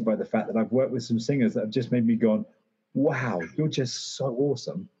frustrated by the fact that I've worked with some singers that have just made me gone, wow, you're just so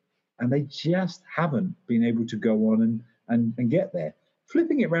awesome. And they just haven't been able to go on and get there.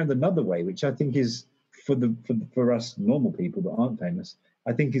 Flipping it around another way, which I think is for us normal people that aren't famous,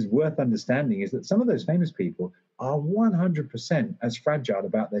 I think is worth understanding, is that some of those famous people are 100% as fragile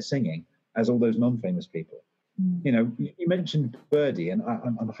about their singing as all those non-famous people. You mentioned Birdie, and I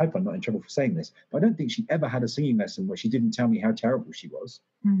hope I'm not in trouble for saying this, but I don't think she ever had a singing lesson where she didn't tell me how terrible she was.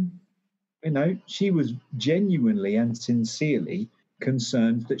 She was genuinely and sincerely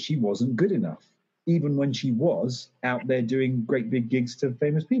concerned that she wasn't good enough, even when she was out there doing great big gigs to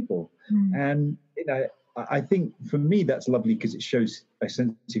famous people. And, I think for me, that's lovely because it shows a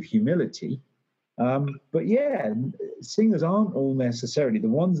sense of humility. But yeah, singers aren't all necessarily the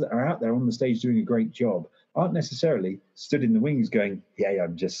ones that are out there on the stage doing a great job aren't necessarily stood in the wings going, yeah,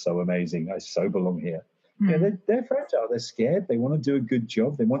 I'm just so amazing. I so belong here. They're fragile. They're scared. They want to do a good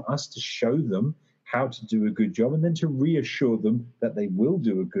job. They want us to show them how to do a good job, and then to reassure them that they will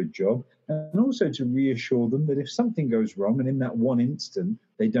do a good job, and also to reassure them that if something goes wrong and in that one instant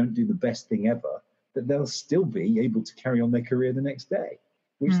they don't do the best thing ever, that they'll still be able to carry on their career the next day,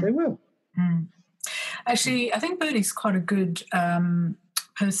 which they will. Actually, I think Birdie's quite a good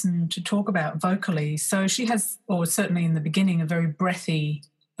person to talk about vocally. So she has, or certainly in the beginning, a very breathy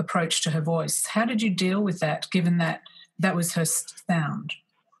approach to her voice. How did you deal with that, given that that was her sound?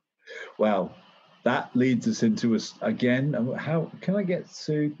 Well, that leads us into us again. How can I get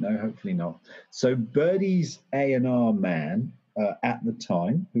sued? No, hopefully not. So Birdie's A&R man at the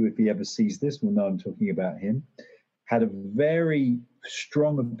time, who, if he ever sees this, will know I'm talking about him, had a very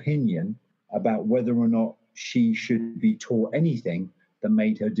strong opinion about whether or not she should be taught anything that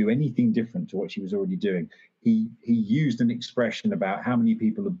made her do anything different to what she was already doing. He used an expression about how many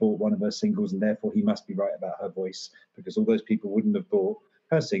people have bought one of her singles, and therefore he must be right about her voice, because all those people wouldn't have bought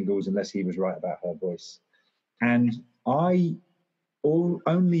her singles unless he was right about her voice. And I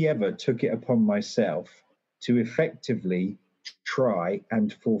only ever took it upon myself to effectively try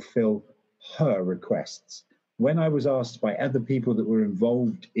and fulfill her requests. When I was asked by other people that were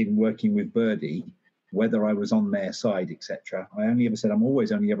involved in working with Birdie whether I was on their side, etc., I only ever said I'm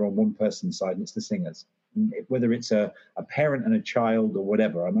always only ever on one person's side, and it's the singers. Whether it's a parent and a child or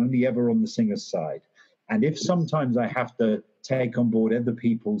whatever, I'm only ever on the singer's side. And if sometimes I have to take on board other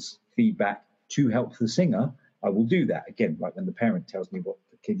people's feedback to help the singer, I will do that. Again, like when the parent tells me what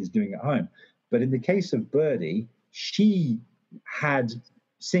the kid is doing at home. But in the case of Birdie, she had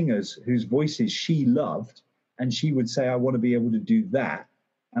singers whose voices she loved, and she would say, I want to be able to do that.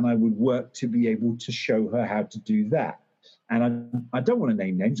 And I would work to be able to show her how to do that. And I don't want to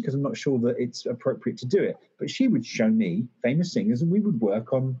name names because I'm not sure that it's appropriate to do it. But she would show me famous singers and we would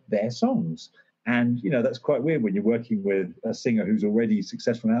work on their songs. And, you know, that's quite weird when you're working with a singer who's already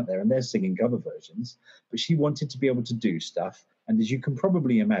successful out there and they're singing cover versions. But she wanted to be able to do stuff. And as you can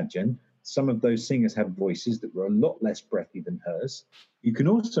probably imagine, some of those singers have voices that were a lot less breathy than hers. You can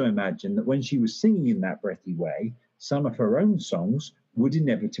also imagine that when she was singing in that breathy way, some of her own songs would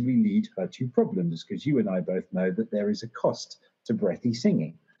inevitably lead her to problems, because you and I both know that there is a cost to breathy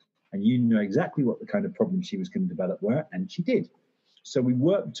singing. And you know exactly what the kind of problems she was going to develop were, and she did. So we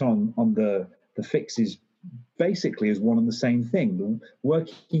worked on the fixes basically as one and the same thing,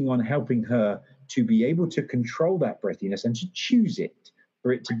 working on helping her to be able to control that breathiness and to choose it,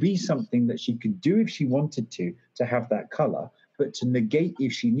 for it to be something that she could do if she wanted to have that color, but to negate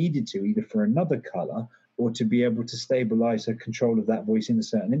if she needed to, either for another color or to be able to stabilize her control of that voice in a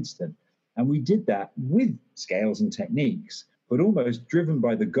certain instant. And we did that with scales and techniques, but almost driven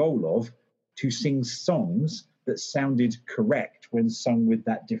by the goal of to sing songs that sounded correct when sung with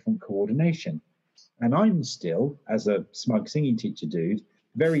that different coordination. And I'm still, as a smug singing teacher dude,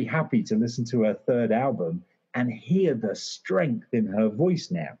 very happy to listen to her third album and hear the strength in her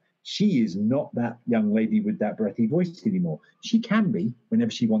voice now. She is not that young lady with that breathy voice anymore. She can be whenever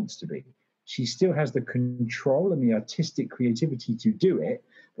she wants to be. She still has the control and the artistic creativity to do it.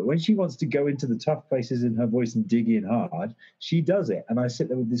 But when she wants to go into the tough places in her voice and dig in hard, she does it. And I sit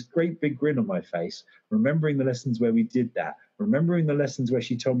there with this great big grin on my face, remembering the lessons where we did that, remembering the lessons where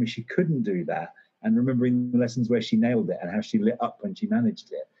she told me she couldn't do that, and remembering the lessons where she nailed it and how she lit up when she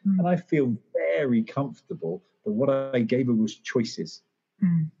managed it. And I feel very comfortable that what I gave her was choices.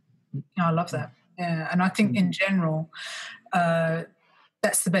 I love that. Yeah. And I think in general,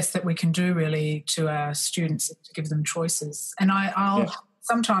 that's the best that we can do really to our students, to give them choices. And I'll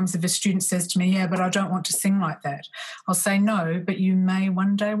sometimes if a student says to me, yeah, but I don't want to sing like that, I'll say, no, but you may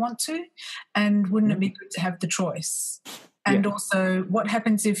one day want to. And wouldn't it be good to have the choice? And also, what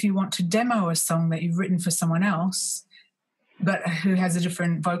happens if you want to demo a song that you've written for someone else, but who has a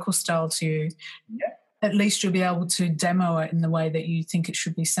different vocal style to you? At least you'll be able to demo it in the way that you think it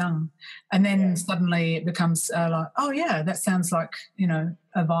should be sung. And then suddenly it becomes like, oh, yeah, that sounds like, you know,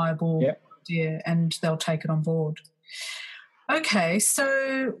 a viable idea, and they'll take it on board. Okay,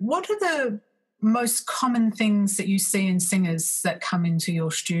 so what are the most common things that you see in singers that come into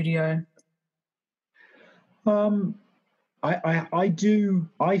your studio?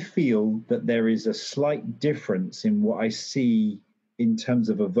 I feel that there is a slight difference in what I see in terms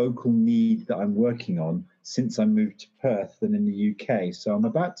of a vocal need that I'm working on since I moved to Perth than in the UK. So I'm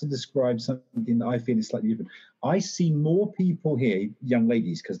about to describe something that I feel is slightly different. I see more people here, young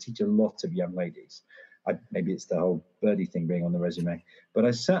ladies, because I teach a lot of young ladies. Maybe it's the whole Birdie thing being on the resume, but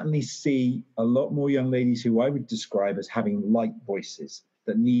I certainly see a lot more young ladies who I would describe as having light voices,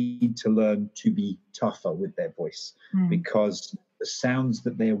 that need to learn to be tougher with their voice, because the sounds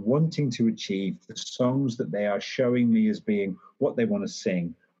that they're wanting to achieve, the songs that they are showing me as being what they want to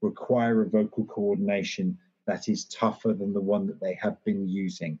sing, require a vocal coordination that is tougher than the one that they have been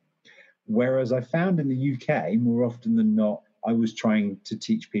using. Whereas I found in the UK, more often than not, I was trying to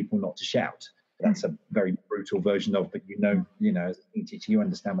teach people not to shout. That's a very brutal version of, but you know, as a teacher, you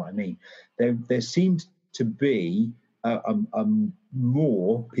understand what I mean. There seemed to be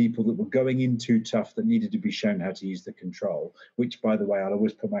more people that were going in too tough that needed to be shown how to use the control, which, by the way, I'll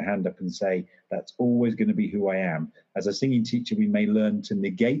always put my hand up and say that's always going to be who I am. As a singing teacher, we may learn to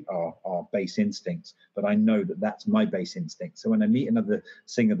negate our base instincts, but I know that that's my base instinct. So when I meet another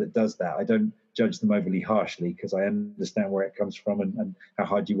singer that does that, I don't judge them overly harshly, because I understand where it comes from and how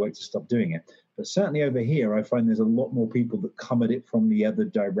hard you work to stop doing it. But certainly over here, I find there's a lot more people that come at it from the other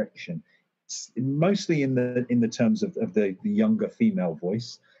direction. Mostly in the terms of the younger female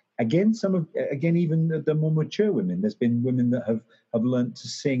voice. Again, even the more mature women. There's been women that have learned to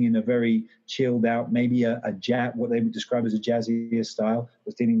sing in a very chilled out, maybe a jazz, what they would describe as a jazzier style. I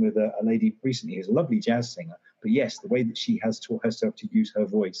was dealing with a lady recently who's a lovely jazz singer, but yes, the way that she has taught herself to use her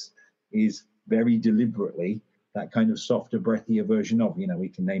voice is very deliberately that kind of softer, breathier version of, we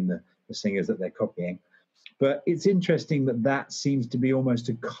can name the singers that they're copying. But it's interesting that seems to be almost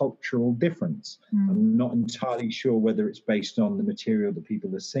a cultural difference. I'm not entirely sure whether it's based on the material that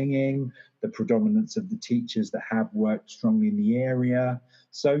people are singing, the predominance of the teachers that have worked strongly in the area.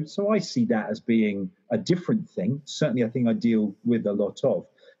 So I see that as being a different thing. Certainly, I think I deal with a lot of.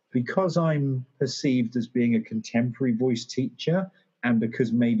 Because I'm perceived as being a contemporary voice teacher, and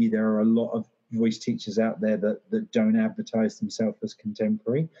because maybe there are a lot of voice teachers out there that don't advertise themselves as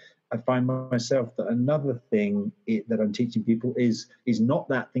contemporary, I find myself that another thing that I'm teaching people is not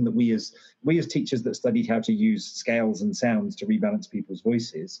that thing that we as teachers that studied how to use scales and sounds to rebalance people's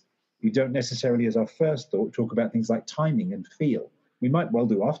voices. We don't necessarily, as our first thought, talk about things like timing and feel. We might well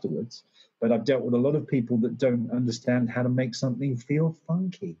do afterwards, but I've dealt with a lot of people that don't understand how to make something feel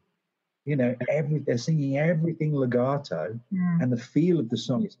funky. They're singing everything legato, and the feel of the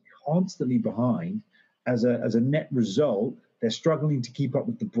song is constantly behind. As a net result, they're struggling to keep up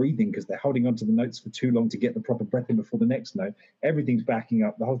with the breathing because they're holding onto the notes for too long to get the proper breath in before the next note. Everything's backing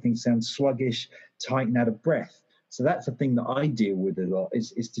up. The whole thing sounds sluggish, tight, and out of breath. So that's the thing that I deal with a lot,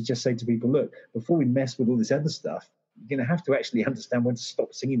 is to just say to people, look, before we mess with all this other stuff, you're going to have to actually understand when to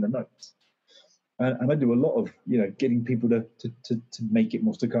stop singing the notes. And I do a lot of, getting people to make it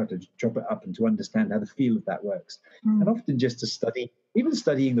more staccato, to drop it up and to understand how the feel of that works. And often just to studying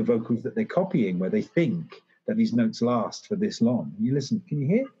the vocals that they're copying, where they think that these notes last for this long. You listen, can you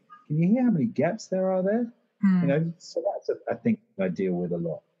hear how many gaps there are there? So that's a thing I deal with a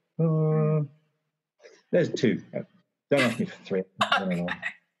lot. There's two. Don't ask me for three. Okay.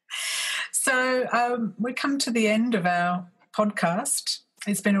 So we come to the end of our podcast.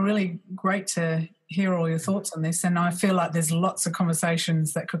 It's been really great to hear all your thoughts on this, and I feel like there's lots of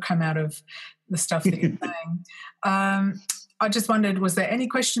conversations that could come out of the stuff that you're saying. I just wondered, was there any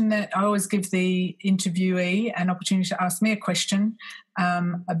question that I always give the interviewee an opportunity to ask me a question,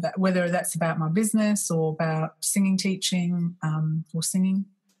 about whether that's about my business or about singing, teaching, or singing?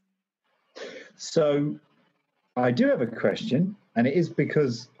 So I do have a question, and it is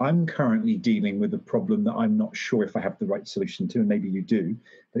because I'm currently dealing with a problem that I'm not sure if I have the right solution to, and maybe you do,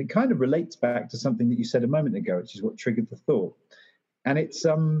 but it kind of relates back to something that you said a moment ago, which is what triggered the thought. And it's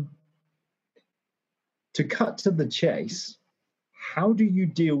to cut to the chase, how do you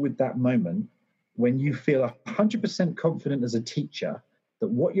deal with that moment when you feel 100% confident as a teacher that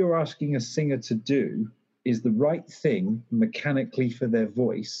what you're asking a singer to do is the right thing mechanically for their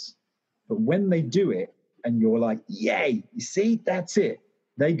voice, but when they do it, and you're like, yay, you see, that's it.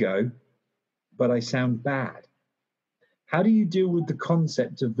 They go, but I sound bad. How do you deal with the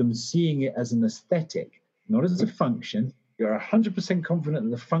concept of them seeing it as an aesthetic, not as a function? You're 100% confident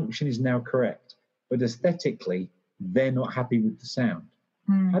that the function is now correct, but aesthetically, they're not happy with the sound.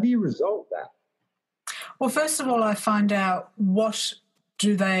 How do you resolve that? Well, first of all, I find out what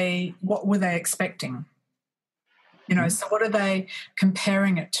were they expecting? So what are they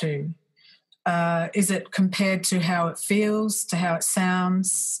comparing it to? Is it compared to how it feels, to how it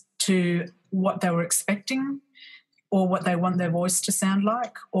sounds, to what they were expecting, or what they want their voice to sound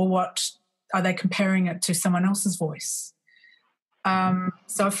like, or what are they comparing it to someone else's voice?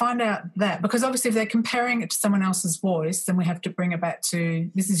 So I find out that, because obviously if they're comparing it to someone else's voice, then we have to bring it back to,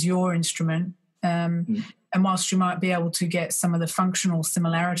 this is your instrument. And whilst you might be able to get some of the functional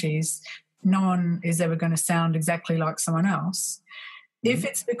similarities, no one is ever going to sound exactly like someone else. If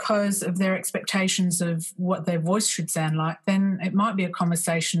it's because of their expectations of what their voice should sound like, then it might be a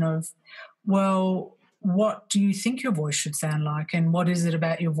conversation of, well, what do you think your voice should sound like? And what is it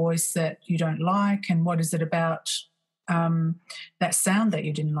about your voice that you don't like? And what is it about that sound that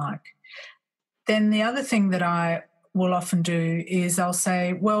you didn't like? Then the other thing that I will often do is I'll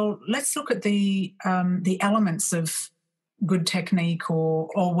say, well, let's look at the elements of good technique or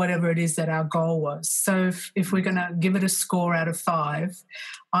whatever it is that our goal was. So if we're going to give it a score out of 5,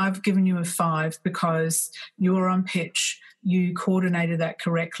 I've given you a 5 because you were on pitch, you coordinated that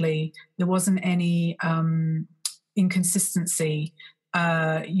correctly, there wasn't any inconsistency,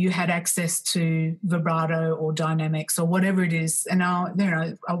 you had access to vibrato or dynamics or whatever it is, and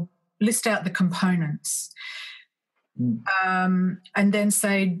I'll list out the components. And then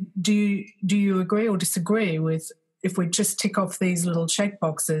say, do you agree or disagree with, if we just tick off these little check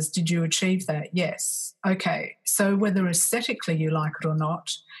boxes, did you achieve that? Yes. Okay. So whether aesthetically you like it or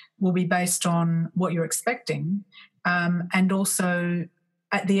not will be based on what you're expecting. And also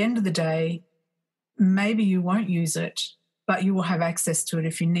at the end of the day, maybe you won't use it, but you will have access to it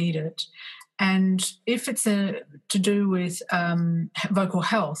if you need it. And if it's to do with vocal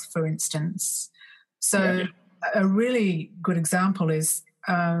health, for instance, so a really good example is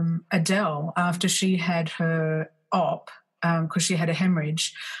Adele, after she had her op, because she had a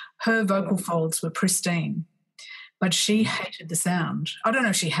hemorrhage, her vocal folds were pristine, but she hated the sound. I don't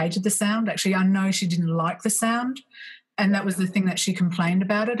know if she hated the sound. Actually, I know she didn't like the sound, and that was the thing that she complained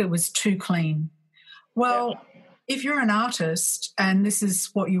about it. It was too clean. Well, if you're an artist and this is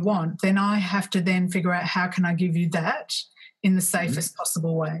what you want, then I have to then figure out how can I give you that in the safest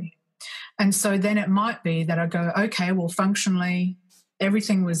possible way. And so then it might be that I go, okay, well, functionally,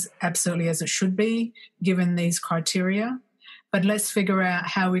 everything was absolutely as it should be, given these criteria. But let's figure out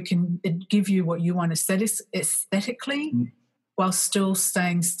how we can give you what you want aesthetically while still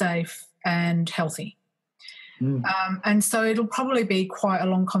staying safe and healthy. And so it'll probably be quite a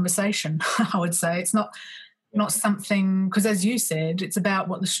long conversation, I would say. It's not something, because as you said, it's about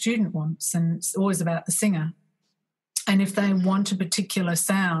what the student wants, and it's always about the singer. And if they want a particular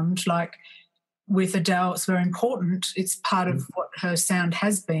sound, like with Adele, it's very important. It's part of what her sound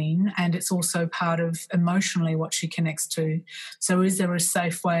has been, and it's also part of emotionally what she connects to. So is there a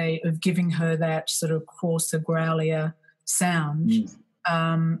safe way of giving her that sort of coarser, growlier sound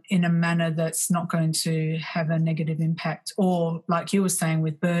in a manner that's not going to have a negative impact? Or like you were saying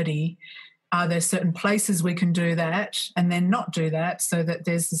with Birdie, are there certain places we can do that and then not do that, so that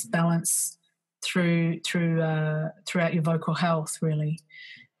there's this balance throughout your vocal health, really?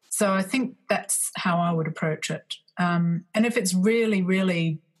 So I think that's how I would approach it. And if it's really,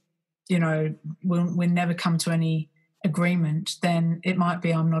 really, we'll never come to any agreement, then it might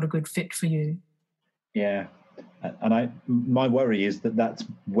be I'm not a good fit for you. Yeah. And my worry is that that's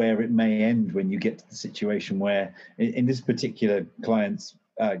where it may end when you get to the situation where, in this particular client's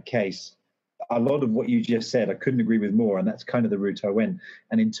case, a lot of what you just said, I couldn't agree with more, and that's kind of the route I went.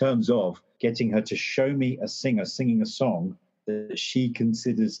 And in terms of getting her to show me a singer singing a song that she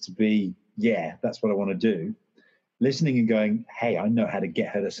considers to be, that's what I want to do, listening and going, hey, I know how to get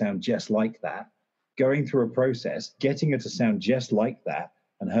her to sound just like that, going through a process, getting her to sound just like that,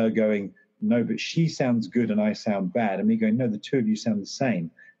 and her going, no, but she sounds good and I sound bad, and me going, no, the two of you sound the same.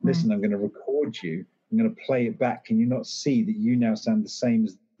 Listen, I'm going to record you. I'm going to play it back. Can you not see that you now sound the same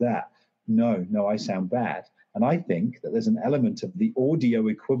as that? No, I sound bad. And I think that there's an element of the audio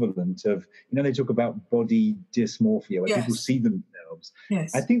equivalent of, they talk about body dysmorphia, where people see themselves.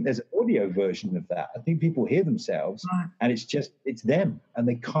 Yes. I think there's an audio version of that. I think people hear themselves and it's them, and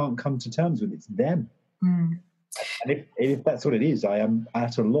they can't come to terms with it's them. And if that's what it is, I am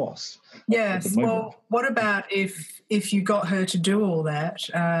at a loss. Yes. Well, what about if you got her to do all that,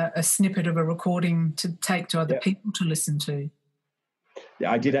 a snippet of a recording to take to other people to listen to?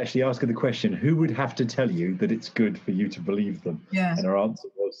 I did actually ask her the question, who would have to tell you that it's good for you to believe them? Yeah. And her answer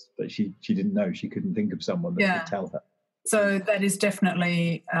was that she didn't know. She couldn't think of someone that could tell her. So that is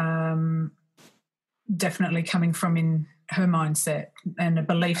definitely coming from in her mindset and a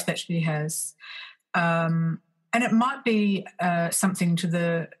belief that she has. And it might be something to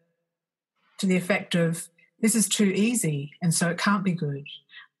the effect of, this is too easy and so it can't be good.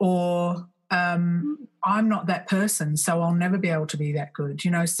 Or I'm not that person, so I'll never be able to be that good.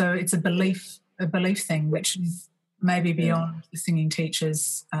 So it's a belief thing, which is maybe beyond the singing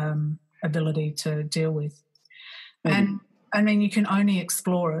teacher's ability to deal with. And I mean, you can only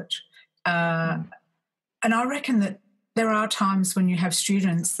explore it. And I reckon that there are times when you have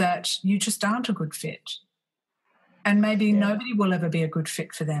students that you just aren't a good fit. And maybe nobody will ever be a good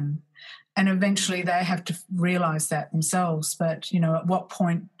fit for them. And eventually they have to realise that themselves. But, at what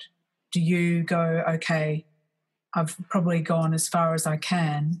point do you go, okay, I've probably gone as far as I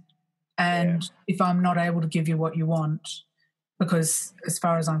can, and if I'm not able to give you what you want, because as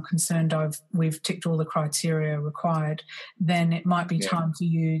far as I'm concerned we've ticked all the criteria required, then it might be time for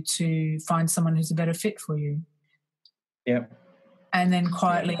you to find someone who's a better fit for you. Yeah. And then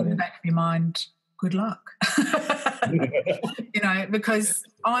quietly in the back of your mind, good luck. Because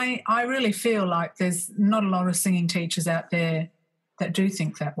I really feel like there's not a lot of singing teachers out there that do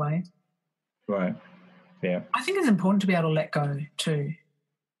think that way. Right. Yeah. I think it's important to be able to let go too.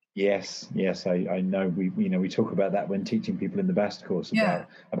 Yes. I know we talk about that when teaching people in the BAST course about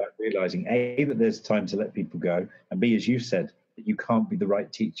realising A, that there's time to let people go, and B, as you said, that you can't be the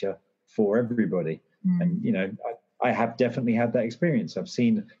right teacher for everybody. And I have definitely had that experience. I've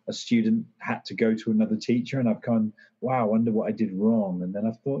seen a student had to go to another teacher, and I've gone, wow, I wonder what I did wrong. And then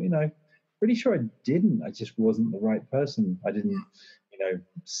I've thought, pretty sure I didn't. I just wasn't the right person. I didn't,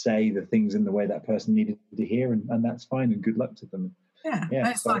 say the things in the way that person needed to hear, and that's fine, and good luck to them. Yeah,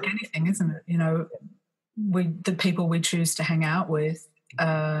 it's like anything, isn't it? The people we choose to hang out with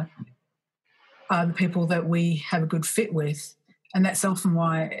are the people that we have a good fit with. And that's often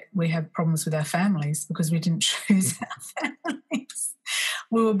why we have problems with our families, because we didn't choose our families.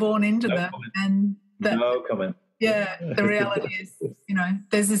 We were born into them. And no comment. Yeah, the reality is,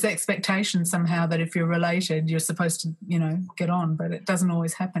 there's this expectation somehow that if you're related, you're supposed to, get on, but it doesn't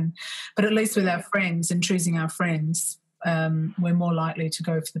always happen. But at least with our friends and choosing our friends, we're more likely to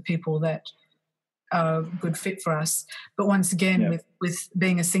go for the people that are a good fit for us. But once again, with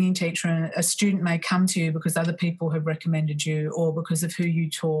being a singing teacher, a student may come to you because other people have recommended you, or because of who you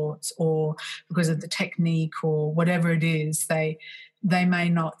taught, or because of the technique, or whatever it is. They may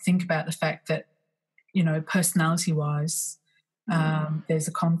not think about the fact that, personality-wise, there's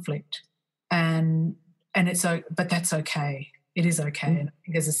a conflict, and but that's okay. It is okay. And I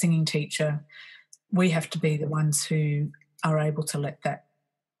think as a singing teacher, we have to be the ones who are able to let that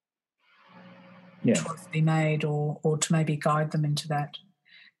choice be made, or to maybe guide them into that.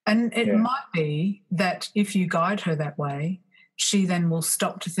 And it might be that if you guide her that way, she then will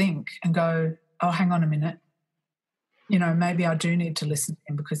stop to think and go, oh, hang on a minute, maybe I do need to listen to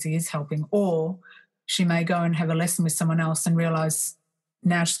him because he is helping. Or she may go and have a lesson with someone else and realise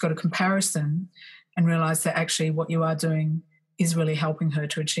now she's got a comparison and realise that actually what you are doing is really helping her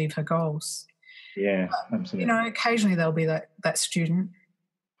to achieve her goals. Yeah, absolutely. Occasionally there'll be that student.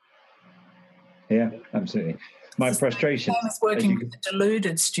 Yeah, absolutely. My frustration is working with a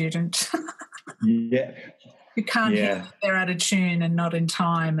deluded student. Yeah. You can't hear they're out of tune and not in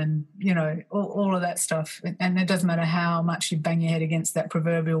time, and, all of that stuff. And it doesn't matter how much you bang your head against that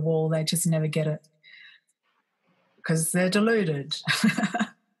proverbial wall, they just never get it because they're deluded.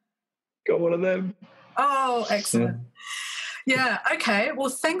 Got one of them. Oh, excellent. Yeah, okay. Well,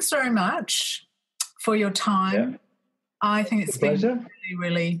 thanks very much for your time. Yeah. I think it's been really,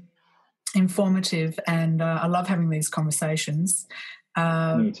 really informative, and I love having these conversations.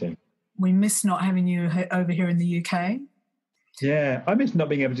 Me too. We miss not having you over here in the UK. Yeah, I miss not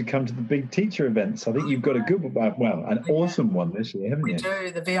being able to come to the big teacher events. I think you've got a good one, an awesome one this year, haven't you? We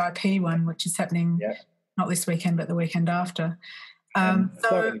do, the VIP one, which is happening not this weekend but the weekend after.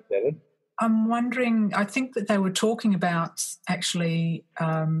 So I'm wondering, I think that they were talking about actually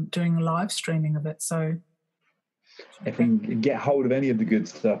doing a live streaming of it. So if we can get hold of any of the good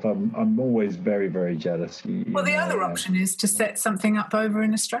stuff, I'm always very, very jealous. Well, the other option is to set something up over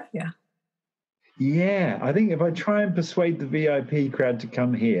in Australia. Yeah, I think if I try and persuade the VIP crowd to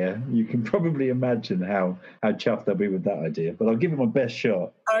come here, you can probably imagine how chuffed they'll be with that idea. But I'll give it my best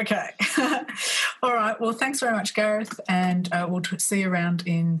shot. Okay. All right. Well, thanks very much, Gareth. And we'll see you around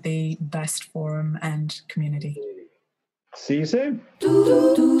in the BAST forum and community. See you soon.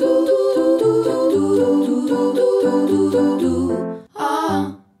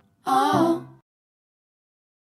 Ah.